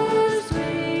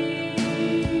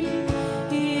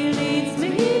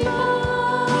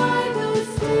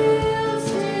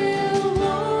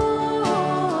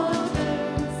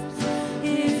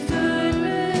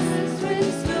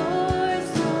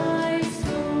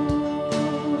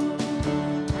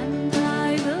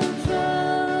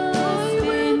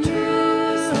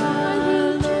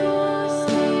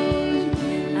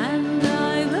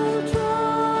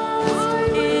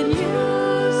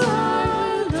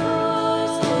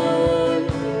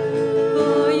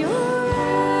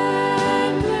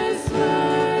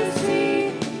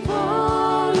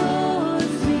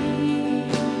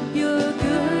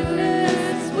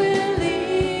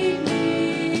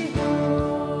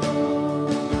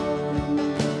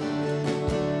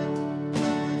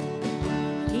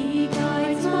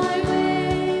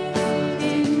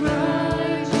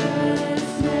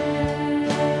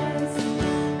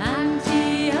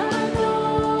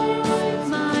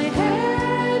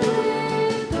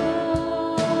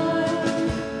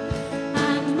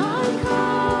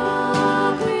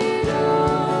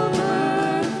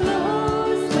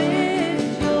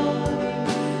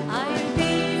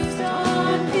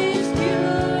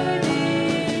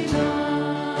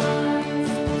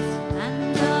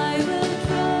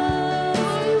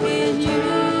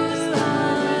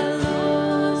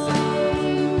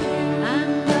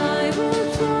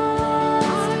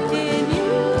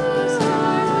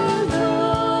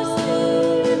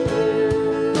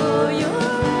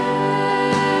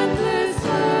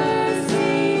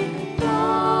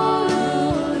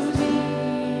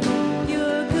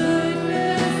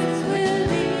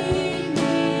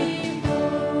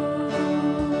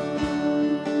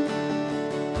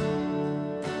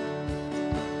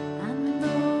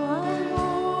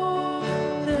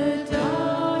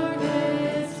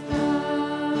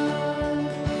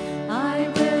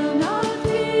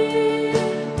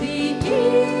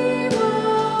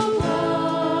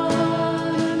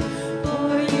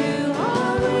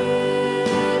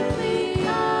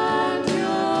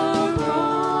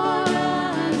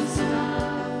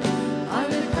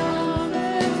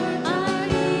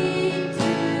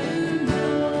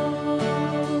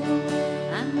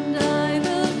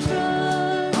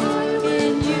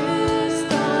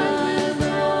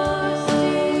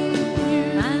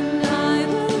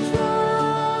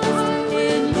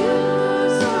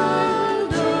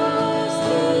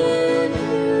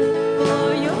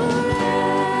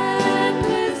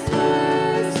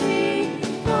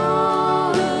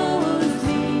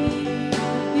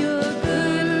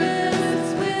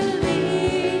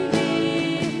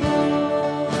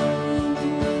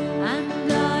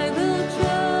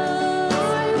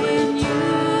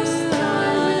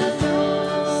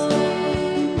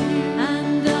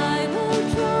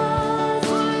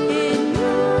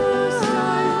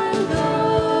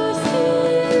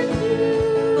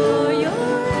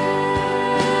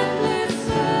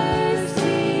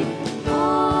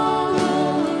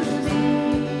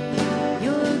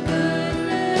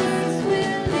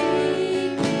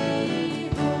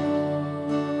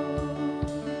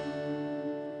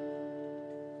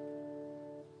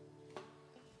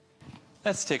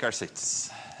Let's take our seats.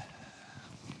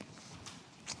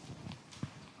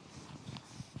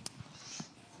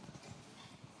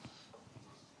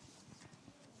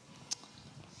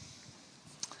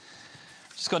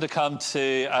 Just going to come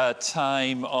to a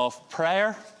time of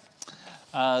prayer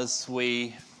as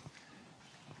we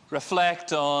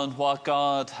reflect on what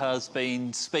God has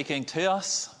been speaking to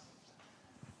us,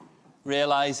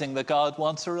 realizing that God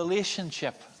wants a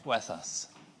relationship with us.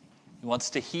 He wants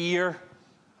to hear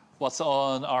what's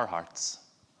on our hearts.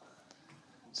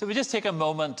 So we just take a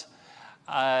moment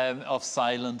of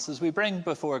silence as we bring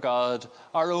before God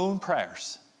our own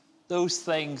prayers, those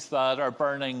things that are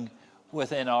burning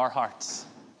within our hearts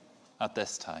at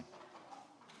this time.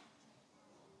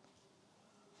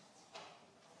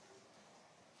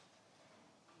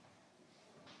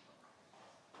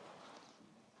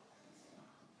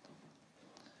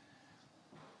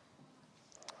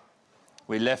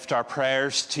 We lift our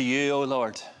prayers to you, O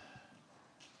Lord,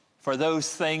 for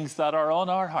those things that are on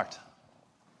our heart,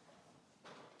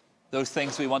 those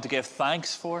things we want to give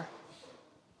thanks for,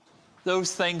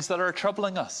 those things that are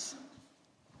troubling us,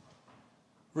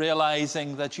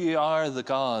 realizing that you are the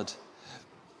God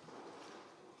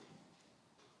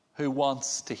who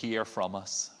wants to hear from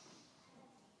us.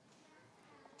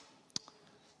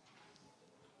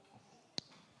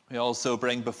 We also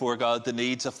bring before God the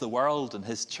needs of the world and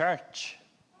his church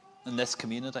in this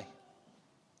community.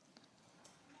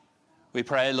 We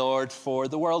pray, Lord, for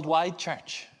the worldwide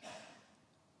church,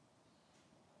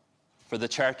 for the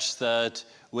church that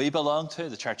we belong to,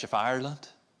 the Church of Ireland,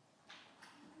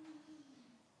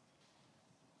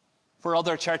 for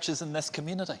other churches in this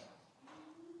community,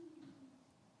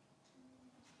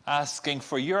 asking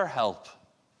for your help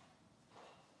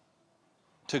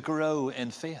to grow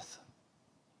in faith.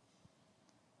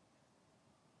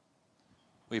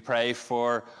 We pray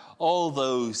for all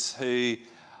those who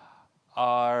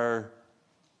are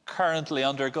currently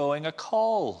undergoing a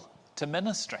call to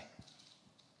ministry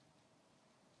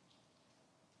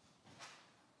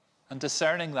and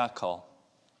discerning that call.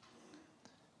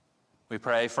 We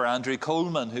pray for Andrew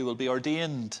Coleman, who will be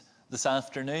ordained this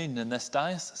afternoon in this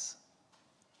diocese.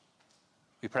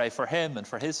 We pray for him and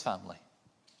for his family.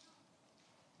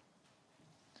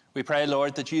 We pray,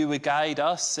 Lord, that you would guide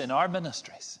us in our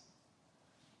ministries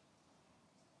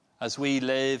as we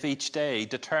live each day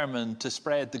determined to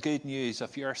spread the good news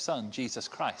of your Son, Jesus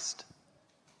Christ,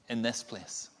 in this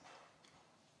place.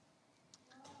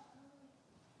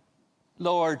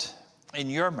 Lord,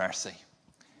 in your mercy,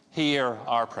 hear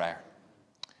our prayer.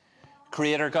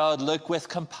 Creator God, look with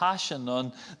compassion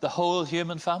on the whole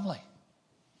human family.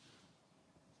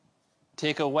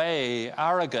 Take away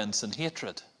arrogance and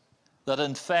hatred that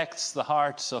infects the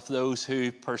hearts of those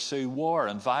who pursue war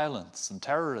and violence and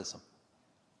terrorism.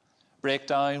 Break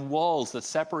down walls that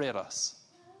separate us.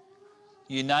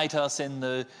 Unite us in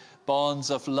the bonds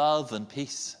of love and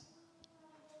peace.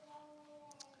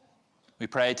 We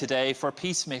pray today for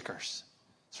peacemakers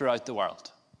throughout the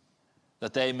world,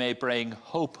 that they may bring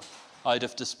hope out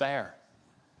of despair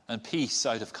and peace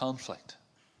out of conflict.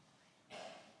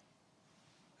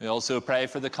 We also pray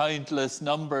for the countless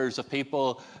numbers of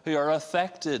people who are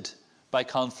affected by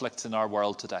conflicts in our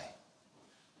world today.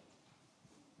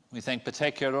 We think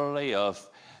particularly of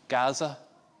Gaza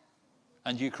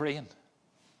and Ukraine,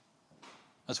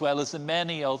 as well as the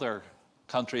many other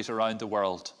countries around the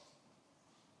world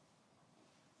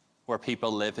where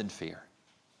people live in fear.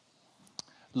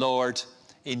 Lord,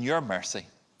 in your mercy,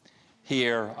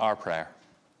 hear our prayer.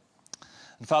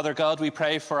 And Father God, we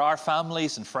pray for our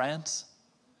families and friends,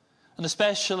 and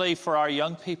especially for our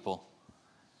young people,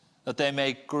 that they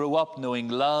may grow up knowing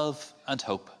love and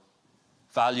hope,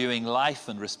 valuing life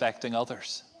and respecting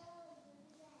others.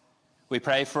 We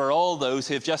pray for all those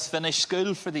who have just finished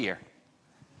school for the year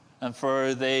and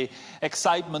for the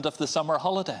excitement of the summer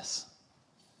holidays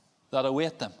that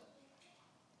await them.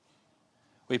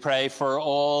 We pray for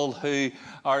all who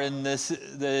are in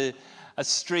a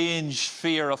strange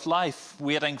fear of life,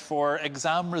 waiting for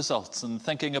exam results and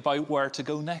thinking about where to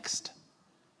go next.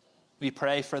 We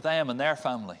pray for them and their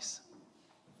families.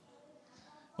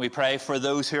 We pray for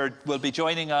those who will be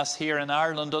joining us here in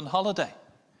Ireland on holiday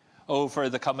over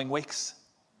the coming weeks.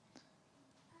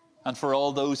 And for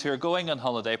all those who are going on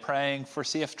holiday, praying for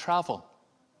safe travel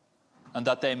and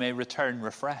that they may return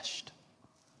refreshed.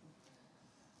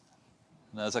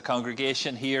 And as a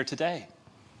congregation here today,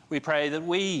 we pray that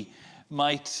we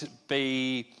might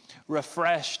be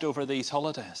refreshed over these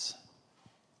holidays,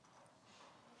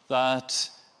 that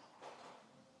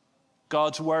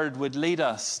God's word would lead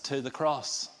us to the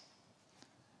cross,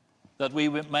 that we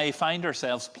may find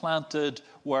ourselves planted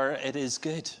where it is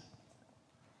good,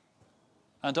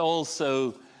 and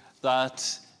also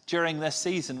that during this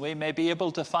season we may be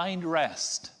able to find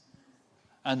rest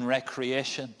and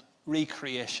recreation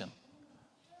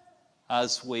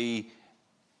as we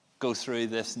go through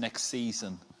this next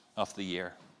season of the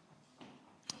year.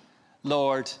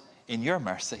 Lord, in your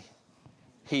mercy,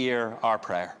 hear our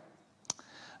prayer.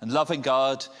 And loving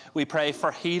God, we pray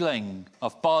for healing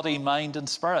of body, mind, and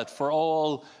spirit for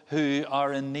all who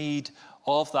are in need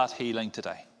of that healing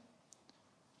today.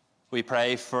 We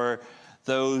pray for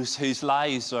those whose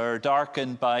lives are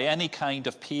darkened by any kind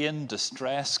of pain,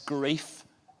 distress, grief,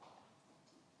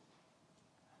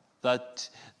 that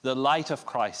the light of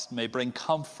Christ may bring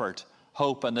comfort,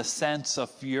 hope, and a sense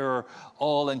of your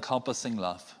all-encompassing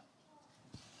love.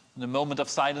 In a moment of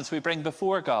silence, we bring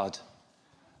before God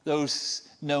those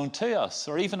known to us,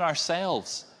 or even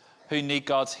ourselves, who need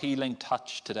God's healing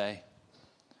touch today.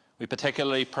 We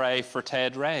particularly pray for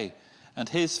Ted Ray and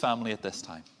his family at this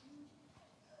time.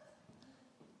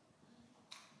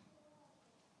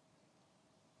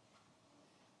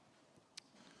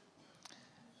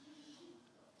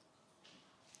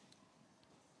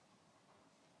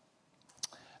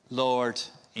 Lord,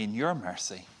 in your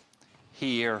mercy,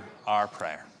 hear our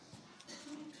prayer.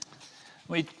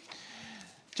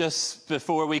 Just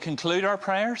before we conclude our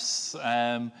prayers,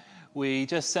 we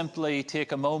just simply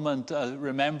take a moment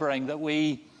remembering that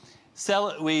we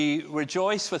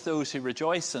rejoice with those who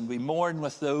rejoice, and we mourn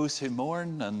with those who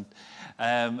mourn.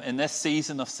 And in this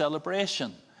season of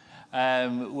celebration,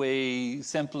 we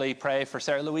simply pray for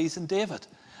Sarah Louise and David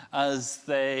as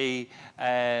they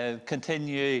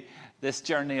continue this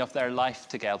journey of their life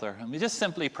together. And we just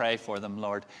simply pray for them,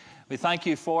 Lord. We thank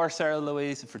you for Sarah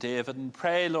Louise and for David, and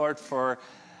pray, Lord, for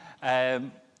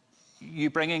you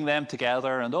bringing them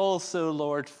together, and also,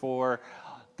 Lord, for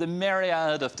the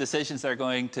myriad of decisions they're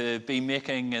going to be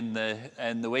making in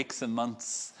the weeks and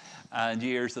months and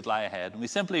years that lie ahead. And we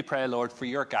simply pray, Lord, for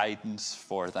your guidance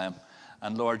for them,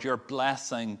 and Lord, your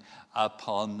blessing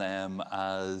upon them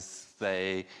as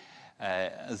they're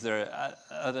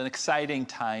at an exciting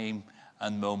time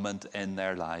and moment in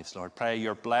their lives. Lord, pray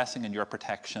your blessing and your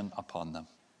protection upon them.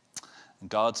 And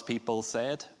God's people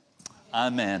said,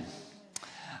 Amen.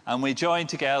 And we join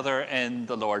together in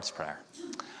the Lord's Prayer.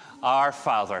 Our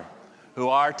Father, who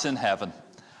art in heaven,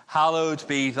 hallowed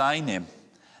be thy name.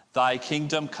 Thy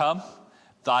kingdom come,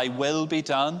 thy will be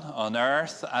done on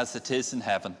earth as it is in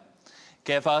heaven.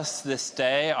 Give us this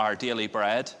day our daily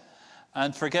bread,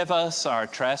 and forgive us our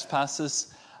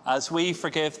trespasses, as we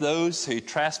forgive those who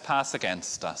trespass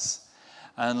against us.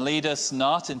 And lead us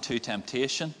not into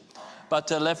temptation, but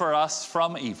deliver us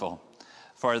from evil.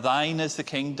 For thine is the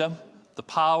kingdom, the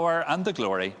power, and the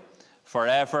glory,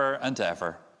 forever and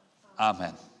ever.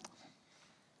 Amen.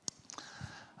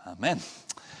 Amen.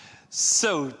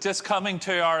 So, just coming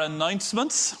to our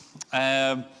announcements.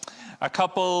 A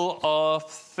couple of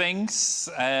things.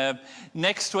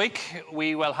 Next week,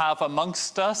 we will have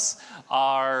amongst us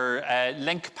our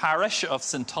link parish of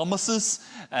St. Thomas's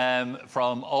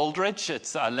from Aldridge.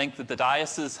 It's a link that the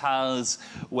diocese has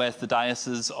with the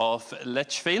Diocese of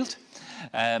Lichfield.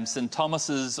 St.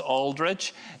 Thomas's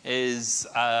Aldridge is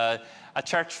a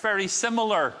church very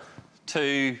similar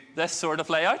to this sort of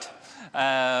layout.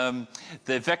 The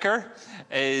vicar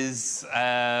is...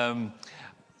 on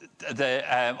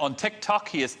TikTok,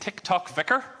 he is TikTok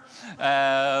Vicar,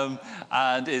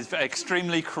 and is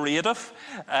extremely creative,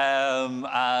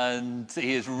 and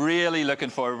he is really looking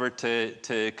forward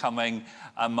to coming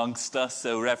amongst us.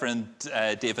 So Reverend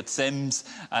David Sims,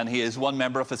 and he is one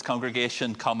member of his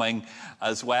congregation coming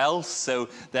as well. So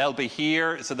they'll be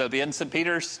here. So they'll be in St.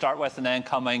 Peter's to start with, and then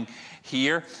coming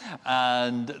here.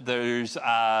 And there's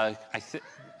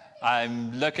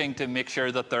I'm looking to make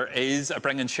sure that there is a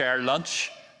bring and share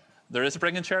lunch. There is a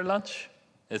bring and share lunch?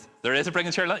 There is a bring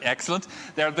and share lunch? Excellent.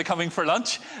 They'll be coming for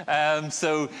lunch.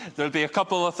 So there'll be a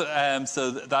couple of,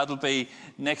 so that'll be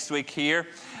next week here.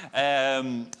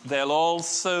 They'll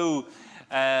also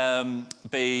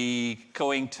be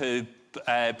going to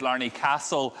Blarney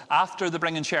Castle after the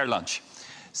bring and share lunch.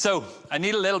 So I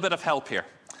need a little bit of help here.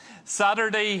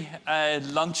 Saturday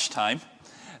lunchtime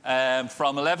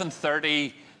from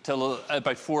 11:30 till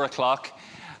about 4 o'clock.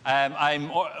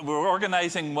 We're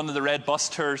organising one of the Red Bus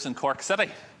tours in Cork City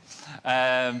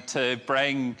to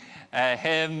bring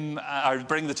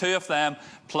bring the two of them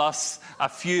plus a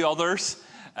few others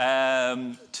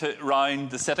around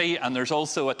the city. And there's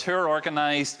also a tour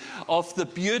organised of the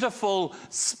beautiful,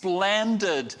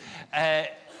 splendid,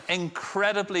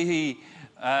 incredibly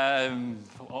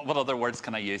what other words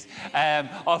can I use?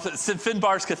 Of St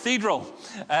Finbarr's Cathedral.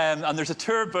 And there's a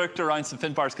tour booked around St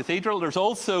Finbarr's Cathedral. There's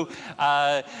also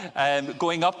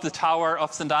going up the Tower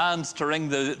of St Anne's to ring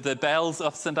the bells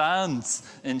of St Anne's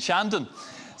in Shandon.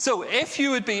 So if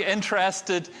you would be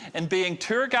interested in being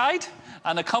tour guide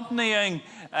and accompanying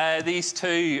these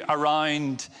two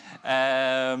around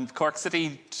Cork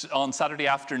City on Saturday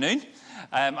afternoon,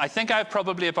 I think I have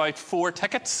probably about 4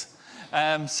 tickets.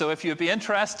 So if you'd be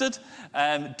interested,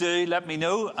 do let me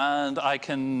know, and I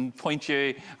can point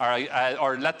you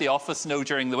or let the office know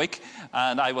during the week,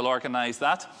 and I will organise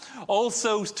that.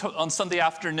 Also, on Sunday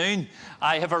afternoon,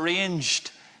 I have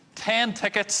arranged 10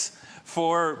 tickets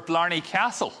for Blarney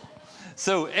Castle.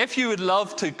 So if you would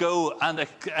love to go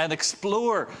and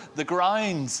explore the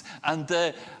grounds and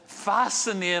the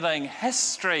fascinating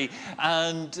history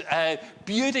and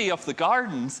beauty of the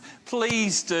gardens,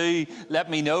 please do let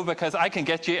me know, because I can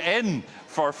get you in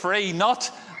for free.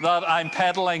 Not that I'm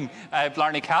peddling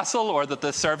Blarney Castle or that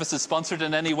the service is sponsored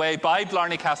in any way by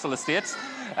Blarney Castle Estates.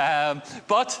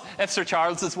 But if Sir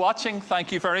Charles is watching,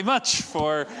 thank you very much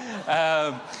for...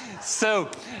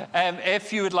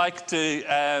 if you would like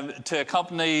to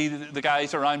accompany the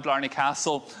guys around Blarney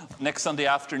Castle next Sunday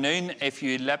afternoon, if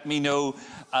you let me know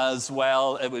as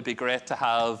well, it would be great to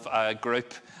have a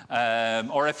group.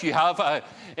 Or if you have a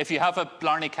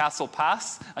Blarney Castle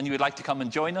pass and you would like to come and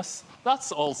join us,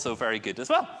 that's also very good as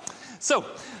well. So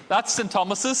that's St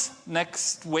Thomas's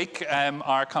next week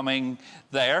are coming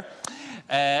there.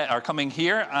 Are coming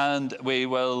here, and we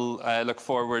will look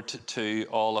forward to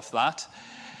all of that.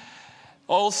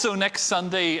 Also, next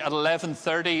Sunday at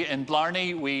 11:30 in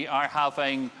Blarney, we are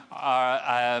having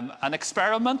an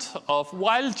experiment of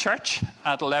Wild Church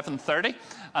at 11:30,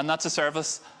 and that's a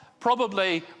service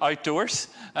probably outdoors.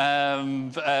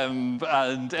 And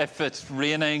if it's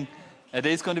raining, it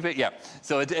is going to be, yeah.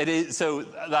 So it is. So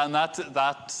then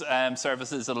that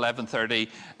service is at 11:30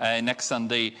 next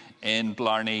Sunday in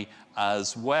Blarney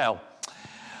as well.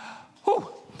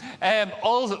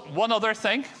 One other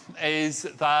thing is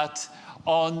that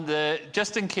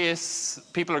just in case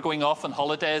people are going off on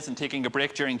holidays and taking a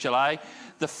break during July,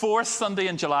 the 4th Sunday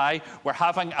in July, we're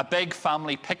having a big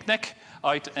family picnic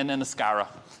out in Inniscarra.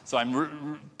 So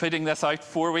I'm putting this out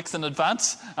 4 weeks in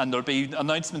advance, and there'll be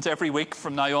announcements every week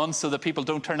from now on so that people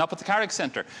don't turn up at the Carrick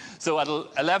Centre. So at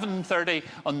 11:30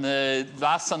 on the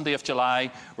last Sunday of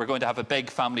July, we're going to have a big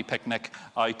family picnic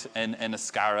out in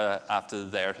Inniscarra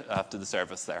after the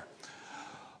service there.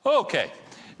 Okay,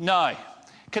 now,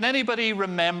 can anybody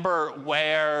remember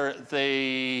where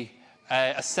the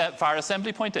fire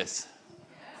assembly point is?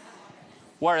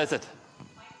 Where is it?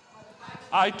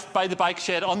 Out by the bike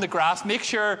shed on the grass. Make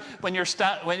sure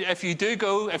if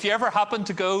you ever happen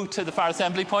to go to the fire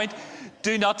assembly point,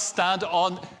 do not stand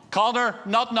on. Connor,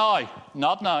 not now.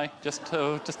 Just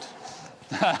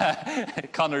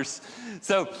Connor's.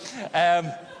 So,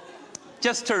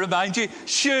 just to remind you,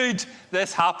 should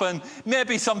this happen,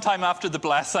 maybe sometime after the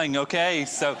blessing, okay?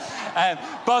 So,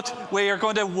 but we are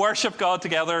going to worship God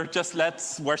together. Just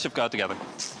let's worship God together.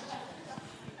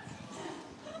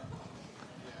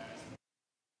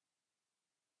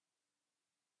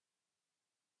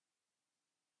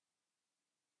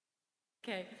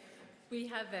 Okay, we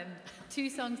have 2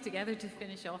 songs together to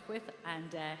finish off with,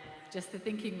 and just the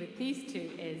thinking with these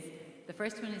 2 is, the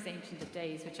first one is Ancient of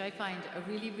Days, which I find a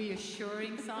really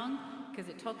reassuring song, because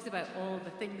it talks about all the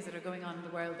things that are going on in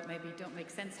the world that maybe don't make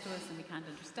sense to us and we can't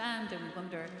understand, and we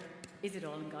wonder, is it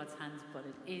all in God's hands? But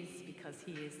it is, because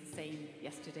he is the same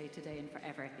yesterday, today and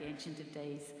forever, the Ancient of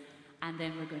Days. And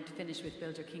then we're going to finish with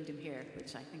Build Your Kingdom Here,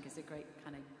 which I think is a great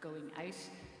kind of going out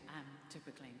to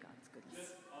proclaim God's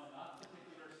goodness.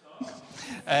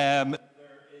 There is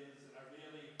a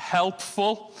really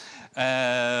helpful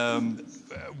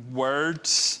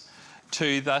words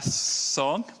to this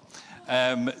song,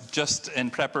 just in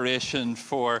preparation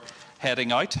for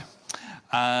heading out.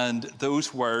 And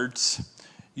those words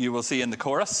you will see in the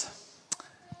chorus.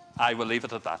 I will leave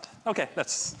it at that. Okay,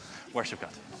 let's worship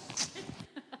God.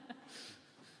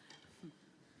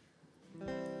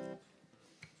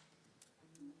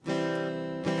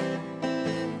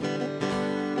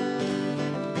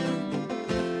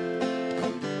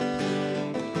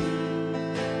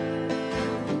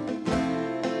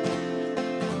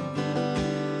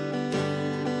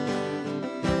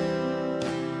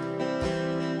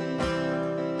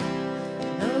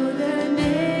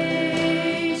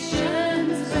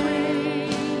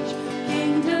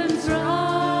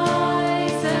 Rise.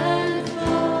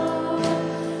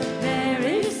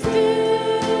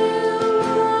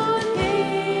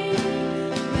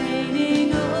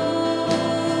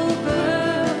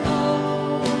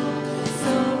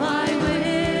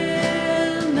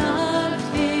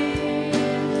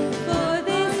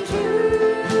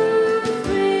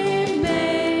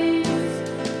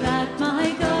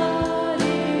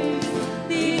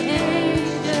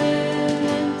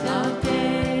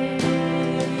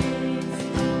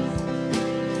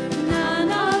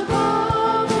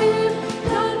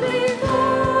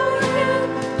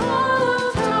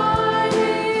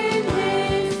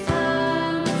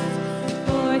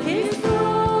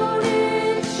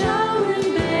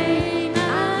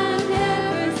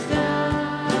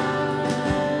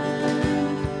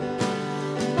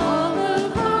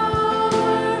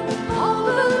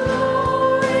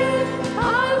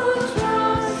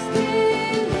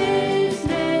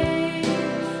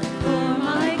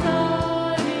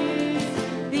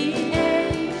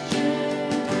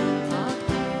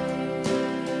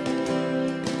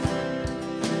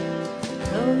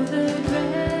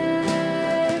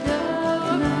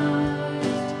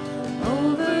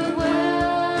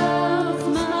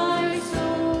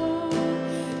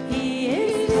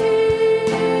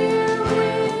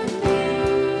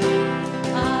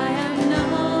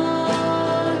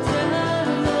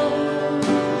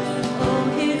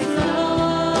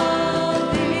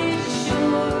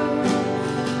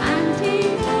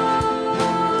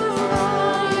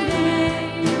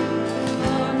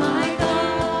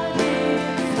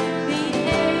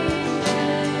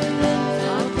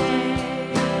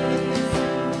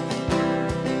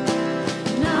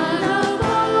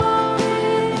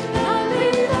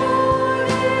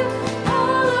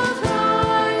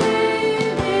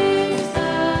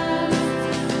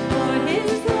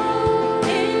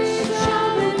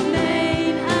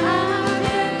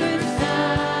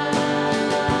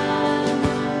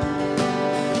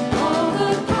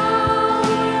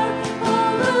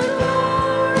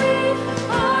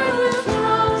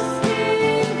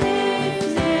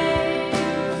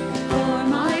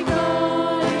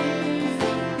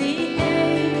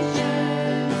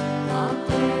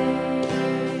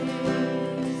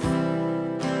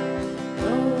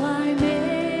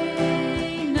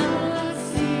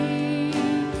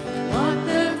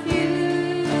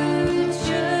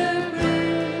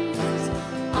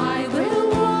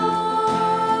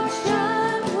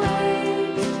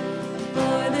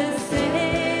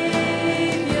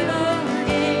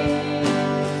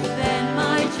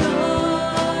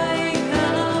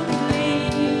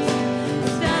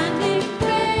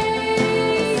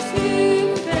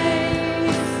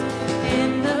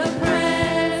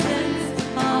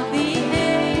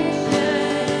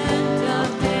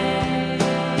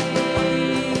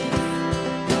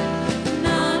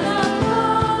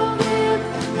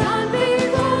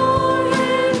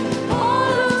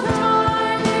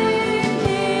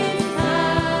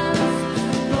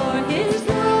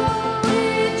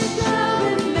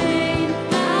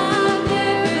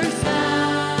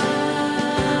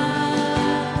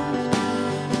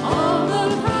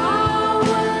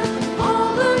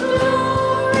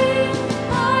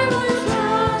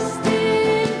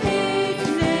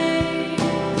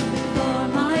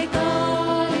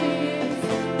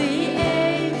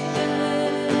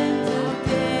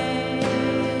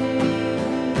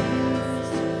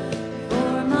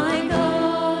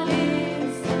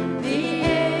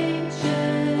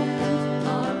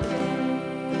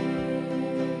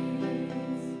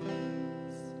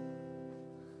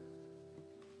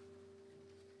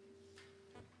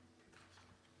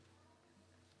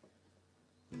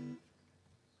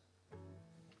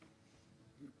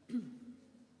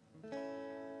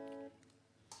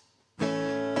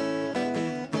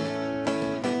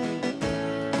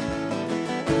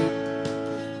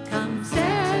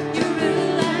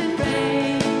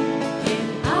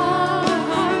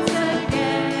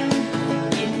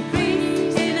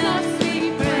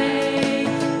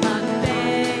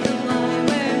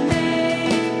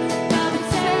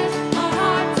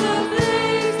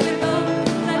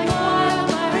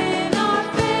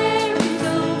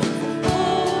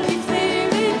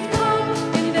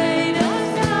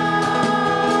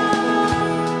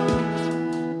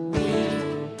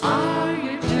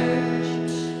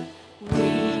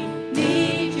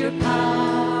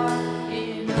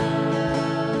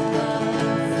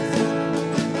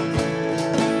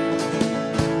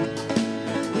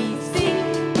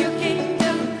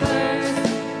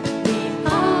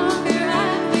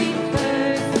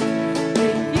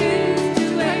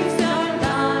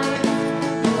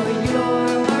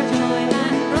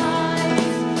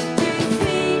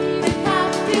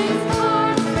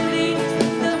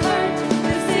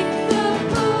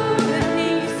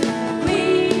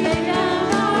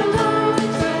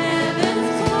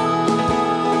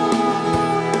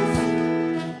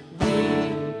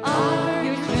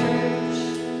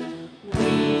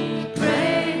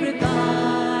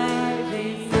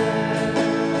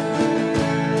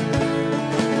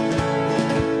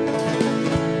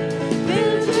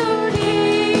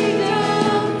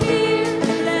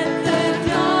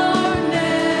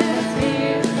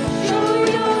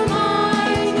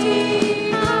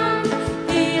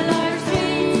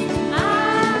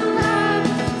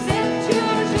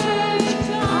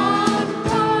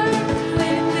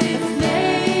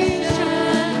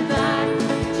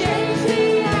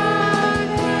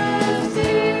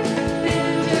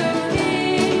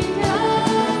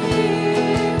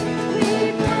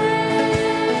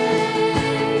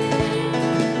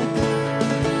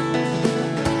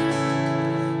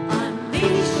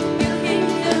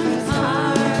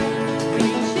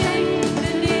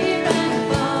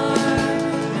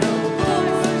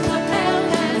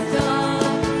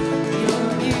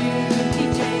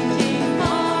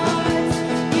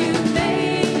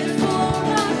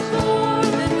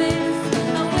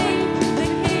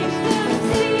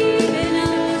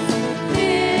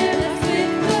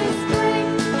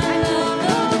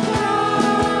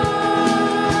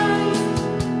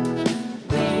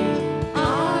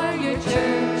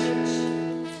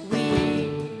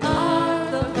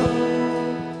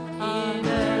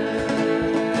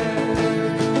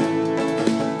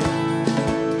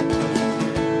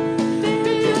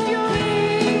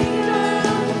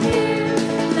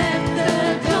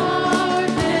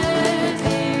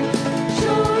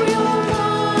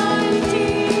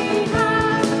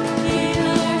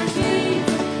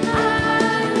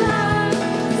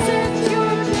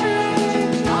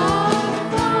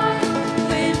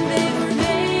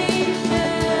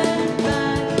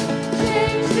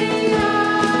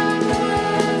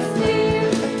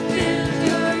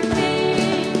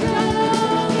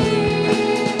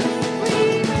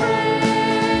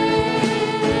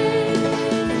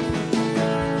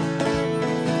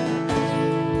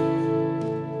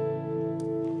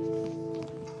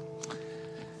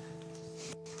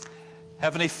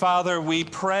 Heavenly Father, we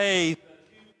pray,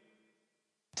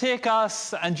 take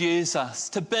us and use us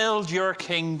to build your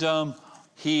kingdom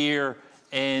here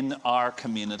in our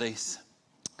communities.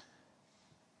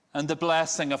 And the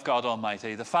blessing of God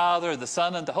Almighty, the Father, the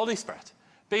Son, and the Holy Spirit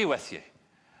be with you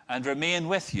and remain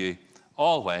with you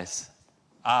always.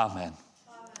 Amen.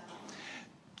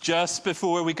 Just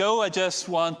before we go, I just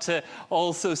want to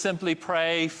also simply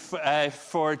pray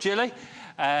for Julie.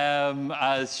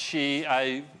 As she,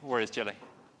 where is Julie?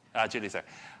 Julie's there.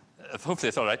 Hopefully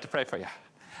it's all right to pray for you.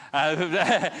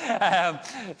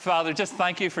 Father, just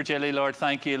thank you for Julie, Lord.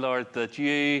 Thank you, Lord, that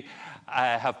you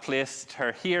have placed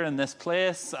her here in this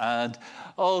place. And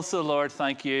also, Lord,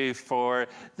 thank you for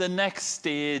the next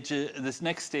stage, this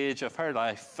next stage of her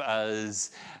life as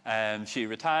she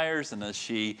retires and as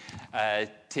she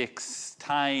takes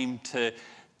time to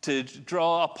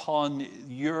draw upon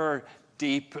your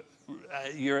deep,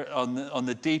 on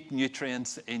the deep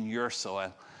nutrients in your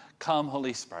soil. Come,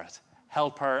 Holy Spirit,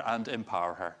 help her and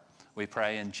empower her. We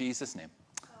pray in Jesus' name.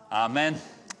 Amen.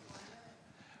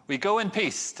 We go in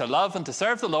peace to love and to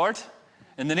serve the Lord.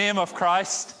 In the name of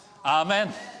Christ.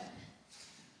 Amen.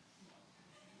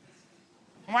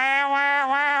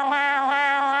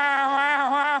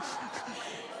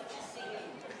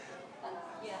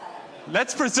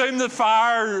 Let's presume the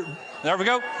fire. There we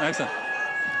go. Excellent.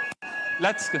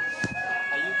 Let's go.